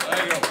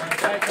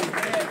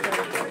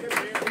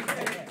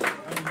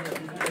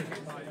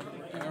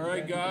 All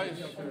right,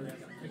 guys.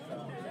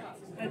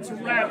 That's a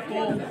wrap,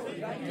 Bull.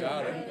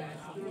 Got it.